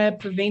we going to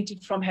prevent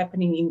it from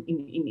happening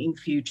in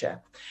future.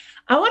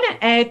 I want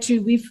to add to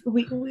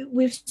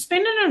we've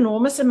spent an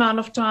enormous amount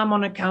of time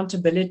on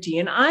accountability,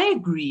 and I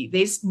agree.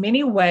 There's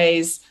many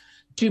ways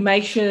to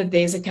make sure that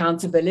there's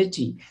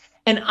accountability.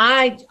 And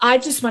I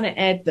just want to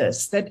add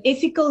this, that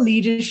ethical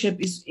leadership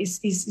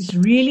is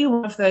really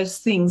one of those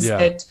things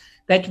that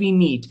we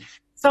need.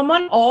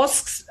 Someone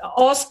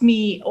asked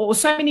me, or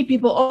so many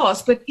people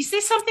ask, but is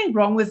there something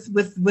wrong with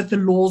the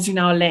laws in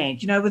our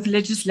land, with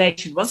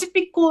legislation? Was it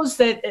because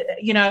that,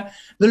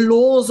 the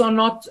laws are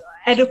not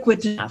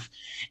adequate enough?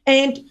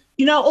 And,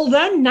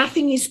 although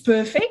nothing is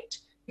perfect,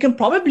 you can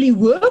probably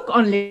work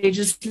on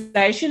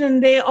legislation,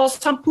 and there are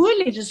some poor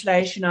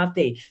legislation out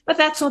there. But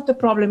that's not the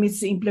problem, it's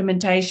the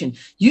implementation.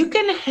 You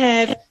can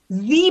have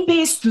the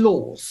best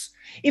laws.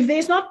 If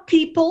there's not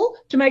people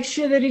to make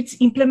sure that it's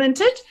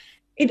implemented,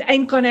 it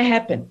ain't going to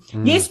happen.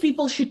 Yes,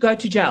 people should go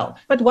to jail.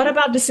 But what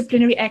about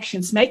disciplinary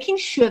actions? Making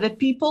sure that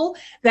people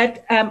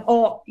that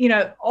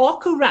are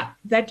corrupt,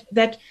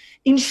 that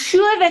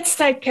ensure that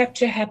state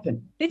capture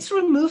happen. Let's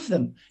remove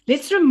them.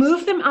 Let's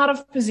remove them out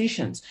of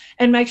positions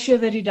and make sure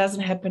that it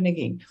doesn't happen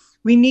again.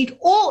 We need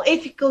all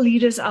ethical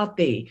leaders out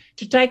there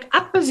to take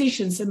up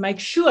positions and make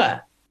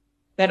sure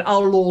that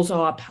our laws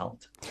are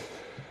upheld.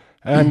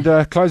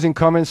 And closing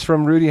comments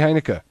from Rudie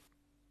Heyneke.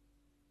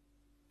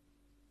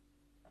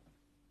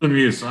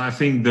 Yes, I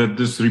think that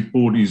this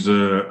report is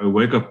a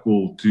wake-up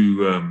call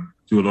to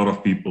a lot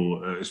of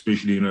people,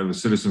 especially the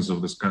citizens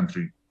of this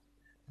country.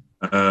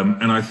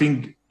 And I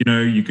think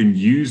you can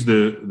use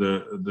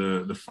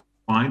the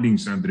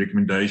findings and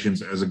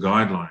recommendations as a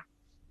guideline,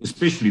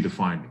 especially the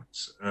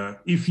findings.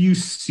 If you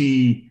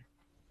see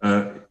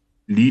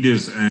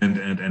leaders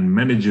and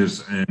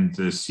managers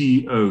and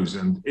CEOs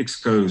and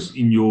excos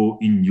in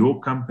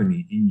your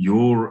company, in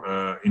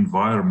your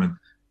environment,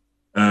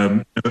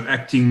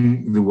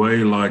 acting the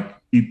way like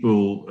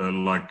people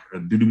like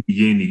Dudu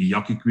Myeni,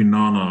 Yaki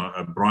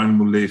Kwinana, Brian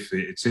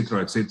Molefe,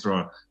 etc.,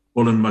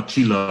 Colin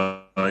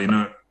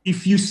Machila,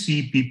 if you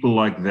see people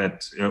like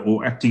that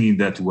or acting in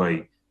that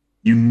way,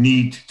 you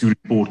need to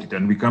report it.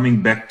 And we're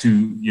coming back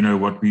to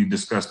what we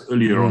discussed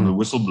earlier on the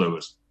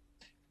whistleblowers.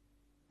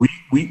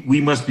 We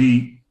must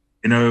be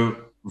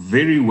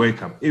very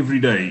wake up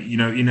every day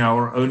in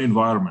our own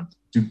environment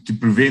to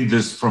prevent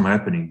this from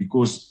happening,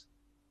 because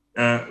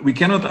we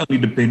cannot only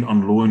depend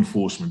on law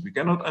enforcement. We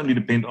cannot only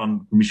depend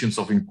on commissions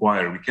of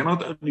inquiry. We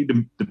cannot only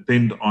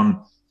depend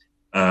on,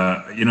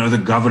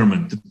 the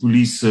government, the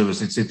police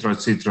service, etc.,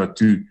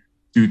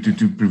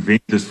 to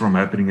prevent this from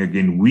happening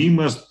again. We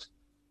must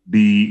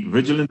be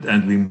vigilant,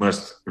 and we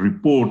must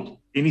report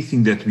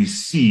anything that we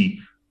see,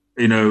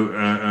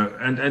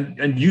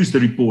 and use the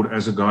report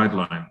as a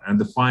guideline and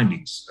the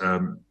findings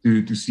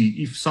to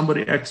see if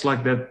somebody acts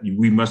like that.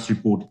 We must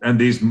report, and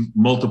there's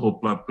multiple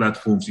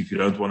platforms if you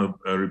don't want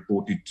to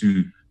report it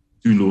to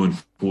law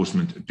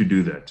enforcement to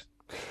do that.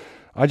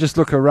 I just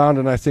look around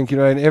and I think, in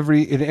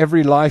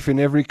every life, in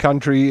every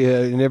country,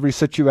 in every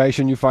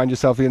situation you find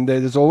yourself in,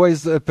 there's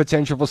always the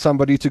potential for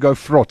somebody to go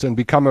fraught and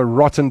become a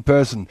rotten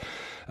person.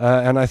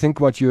 And I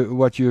think what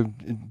you're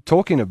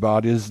talking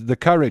about is the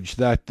courage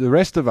that the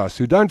rest of us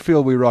who don't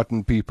feel we're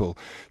rotten people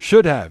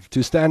should have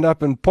to stand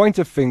up and point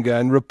a finger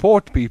and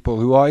report people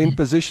who are in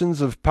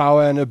positions of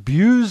power and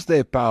abuse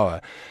their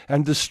power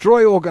and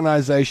destroy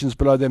organizations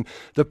below them.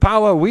 The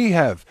power we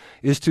have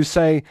is to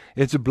say,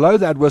 it's to blow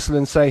that whistle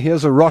and say,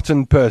 here's a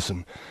rotten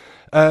person.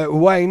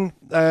 Wayne,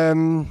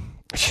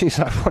 Jeez,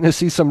 I want to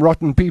see some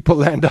rotten people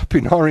land up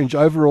in orange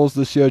overalls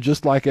this year,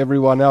 just like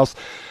everyone else.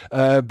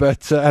 And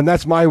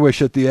that's my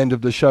wish at the end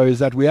of the show, is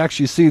that we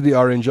actually see the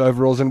orange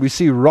overalls and we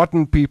see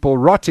rotten people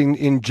rotting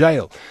in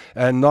jail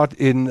and not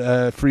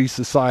in free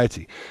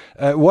society.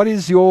 What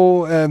is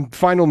your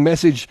final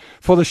message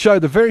for the show,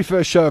 the very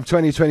first show of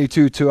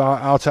 2022, to our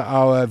OUTA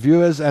Hour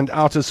viewers and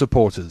OUTA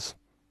supporters?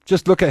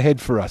 Just look ahead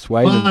for us,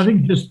 Wayne. Well, I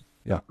think just...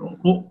 Yeah.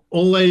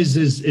 Always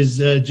is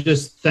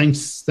just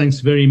thanks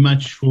very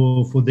much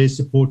for their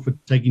support, for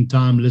taking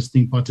time,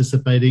 listening,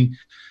 participating.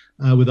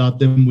 Without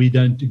them, we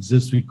don't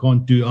exist. We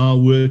can't do our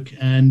work,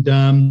 and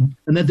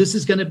that this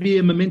is going to be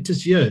a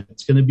momentous year.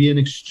 It's going to be an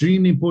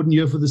extremely important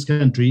year for this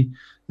country.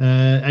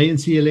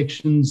 ANC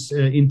elections,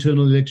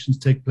 internal elections,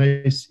 take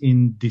place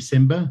in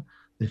December.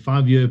 The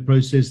 5-year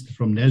process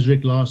from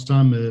Nasrec last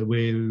time,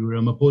 where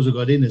Ramaphosa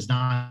got in, is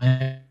now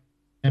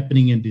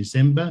happening in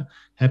December,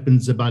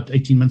 happens about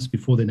 18 months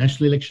before the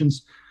national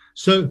elections.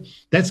 So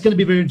that's going to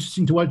be very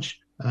interesting to watch.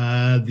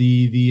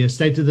 The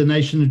State of the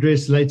Nation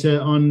address later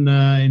on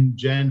in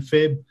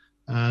Jan-Feb,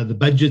 the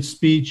budget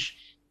speech.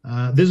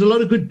 There's a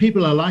lot of good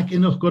people. I like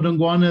Enoch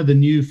Godongwana, the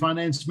new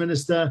finance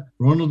minister,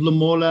 Ronald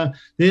Lamola.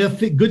 There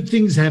are good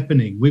things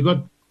happening. We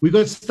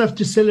got stuff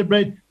to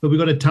celebrate, but we've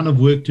got a ton of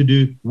work to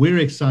do. We're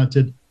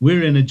excited.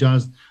 We're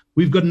energized.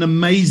 We've got an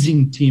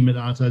amazing team at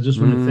OUTA. I just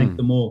want to thank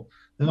them all.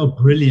 Oh,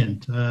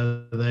 brilliant.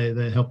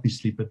 They help me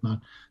sleep at night.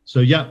 So,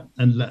 yeah,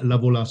 and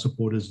love all our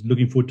supporters.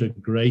 Looking forward to a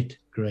great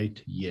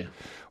year.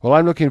 Well,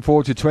 I'm looking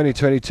forward to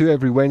 2022.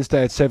 Every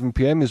Wednesday at 7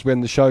 p.m. is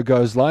when the show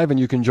goes live, and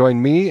you can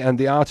join me and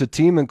the OUTA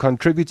team and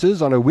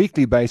contributors on a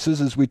weekly basis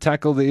as we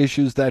tackle the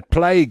issues that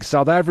plague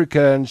South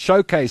Africa and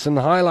showcase and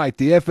highlight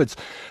the efforts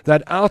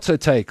that OUTA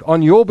take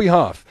on your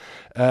behalf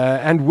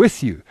and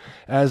with you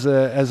as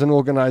an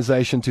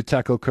organization to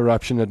tackle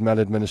corruption and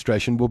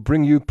maladministration. We'll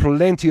bring you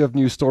plenty of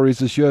new stories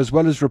this year, as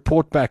well as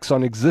report backs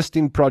on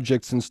existing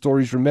projects and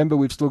stories. Remember,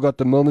 we've still got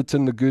the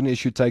Milnerton Lagoon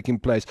issue taking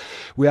place.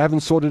 We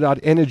haven't sorted out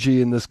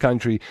energy in this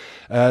country.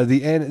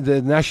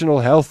 The national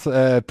health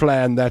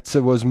plan that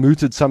was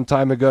mooted some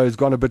time ago has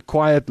gone a bit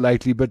quiet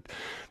lately, but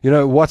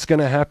what's going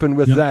to happen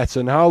with that,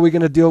 and how are we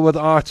going to deal with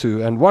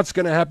R2, and what's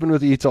going to happen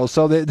with ETOL?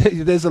 So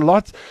there's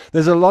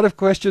a lot of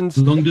questions.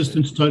 Long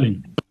distance tolling.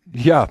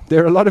 Yeah,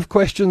 there are a lot of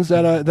questions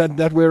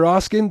that we're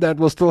asking that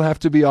will still have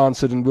to be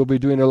answered, and we'll be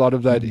doing a lot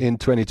of that in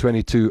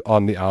 2022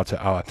 on the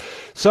OUTA Hour.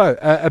 So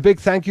a big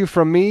thank you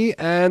from me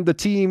and the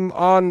team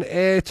on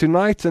air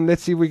tonight, and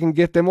let's see if we can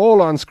get them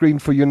all on screen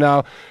for you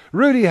now.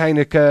 Rudie,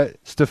 Heyneke,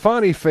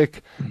 Stefanie,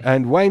 Fick,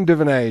 and Wayne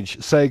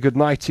Duvenage say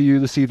goodnight to you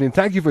this evening.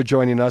 Thank you for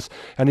joining us.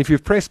 And if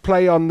you've pressed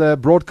play on the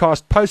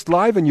broadcast post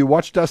live and you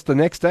watched us the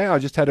next day, I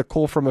just had a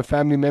call from a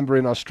family member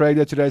in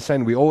Australia today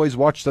saying we always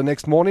watch the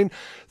next morning.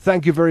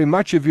 Thank you very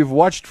much. If you've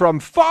watched from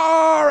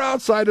far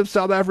outside of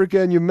South Africa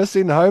and you're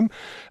missing home,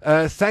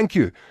 thank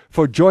you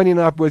for joining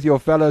up with your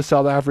fellow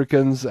South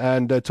Africans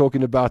and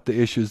talking about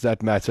the issues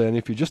that matter. And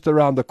if you're just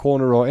around the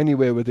corner or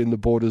anywhere within the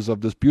borders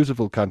of this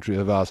beautiful country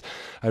of ours,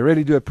 I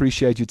really do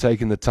appreciate you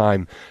taking the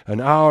time,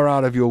 an hour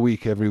out of your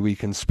week every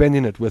week, and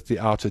spending it with the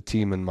OUTA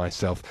team and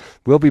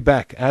myself. We'll be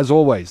back, as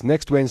always,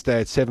 next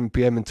Wednesday at 7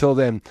 p.m. Until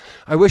then,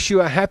 I wish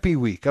you a happy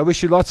week. I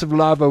wish you lots of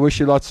love. I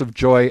wish you lots of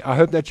joy. I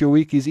hope that your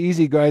week is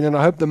easy going, and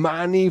I hope the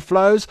money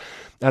flows.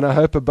 And I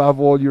hope above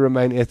all you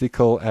remain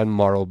ethical and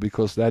moral,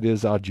 because that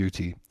is our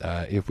duty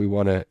if we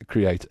want to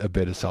create a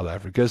better South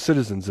Africa. As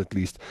citizens, at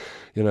least,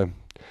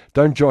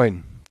 don't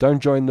join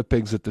the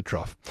pigs at the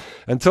trough.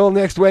 Until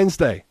next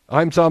Wednesday,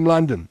 I'm Tom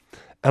London,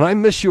 and I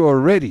miss you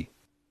already.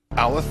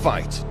 Our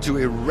fight to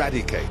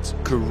eradicate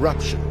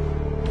corruption,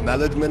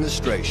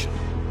 maladministration,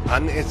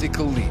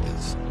 unethical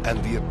leaders,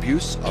 and the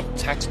abuse of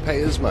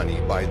taxpayers'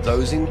 money by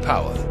those in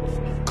power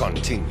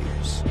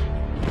continues.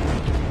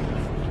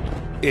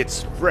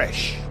 It's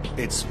fresh,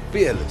 it's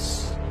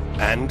fearless,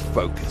 and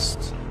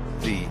focused.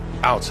 The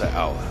OUTA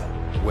Hour,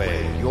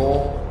 where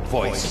your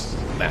voice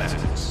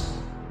matters.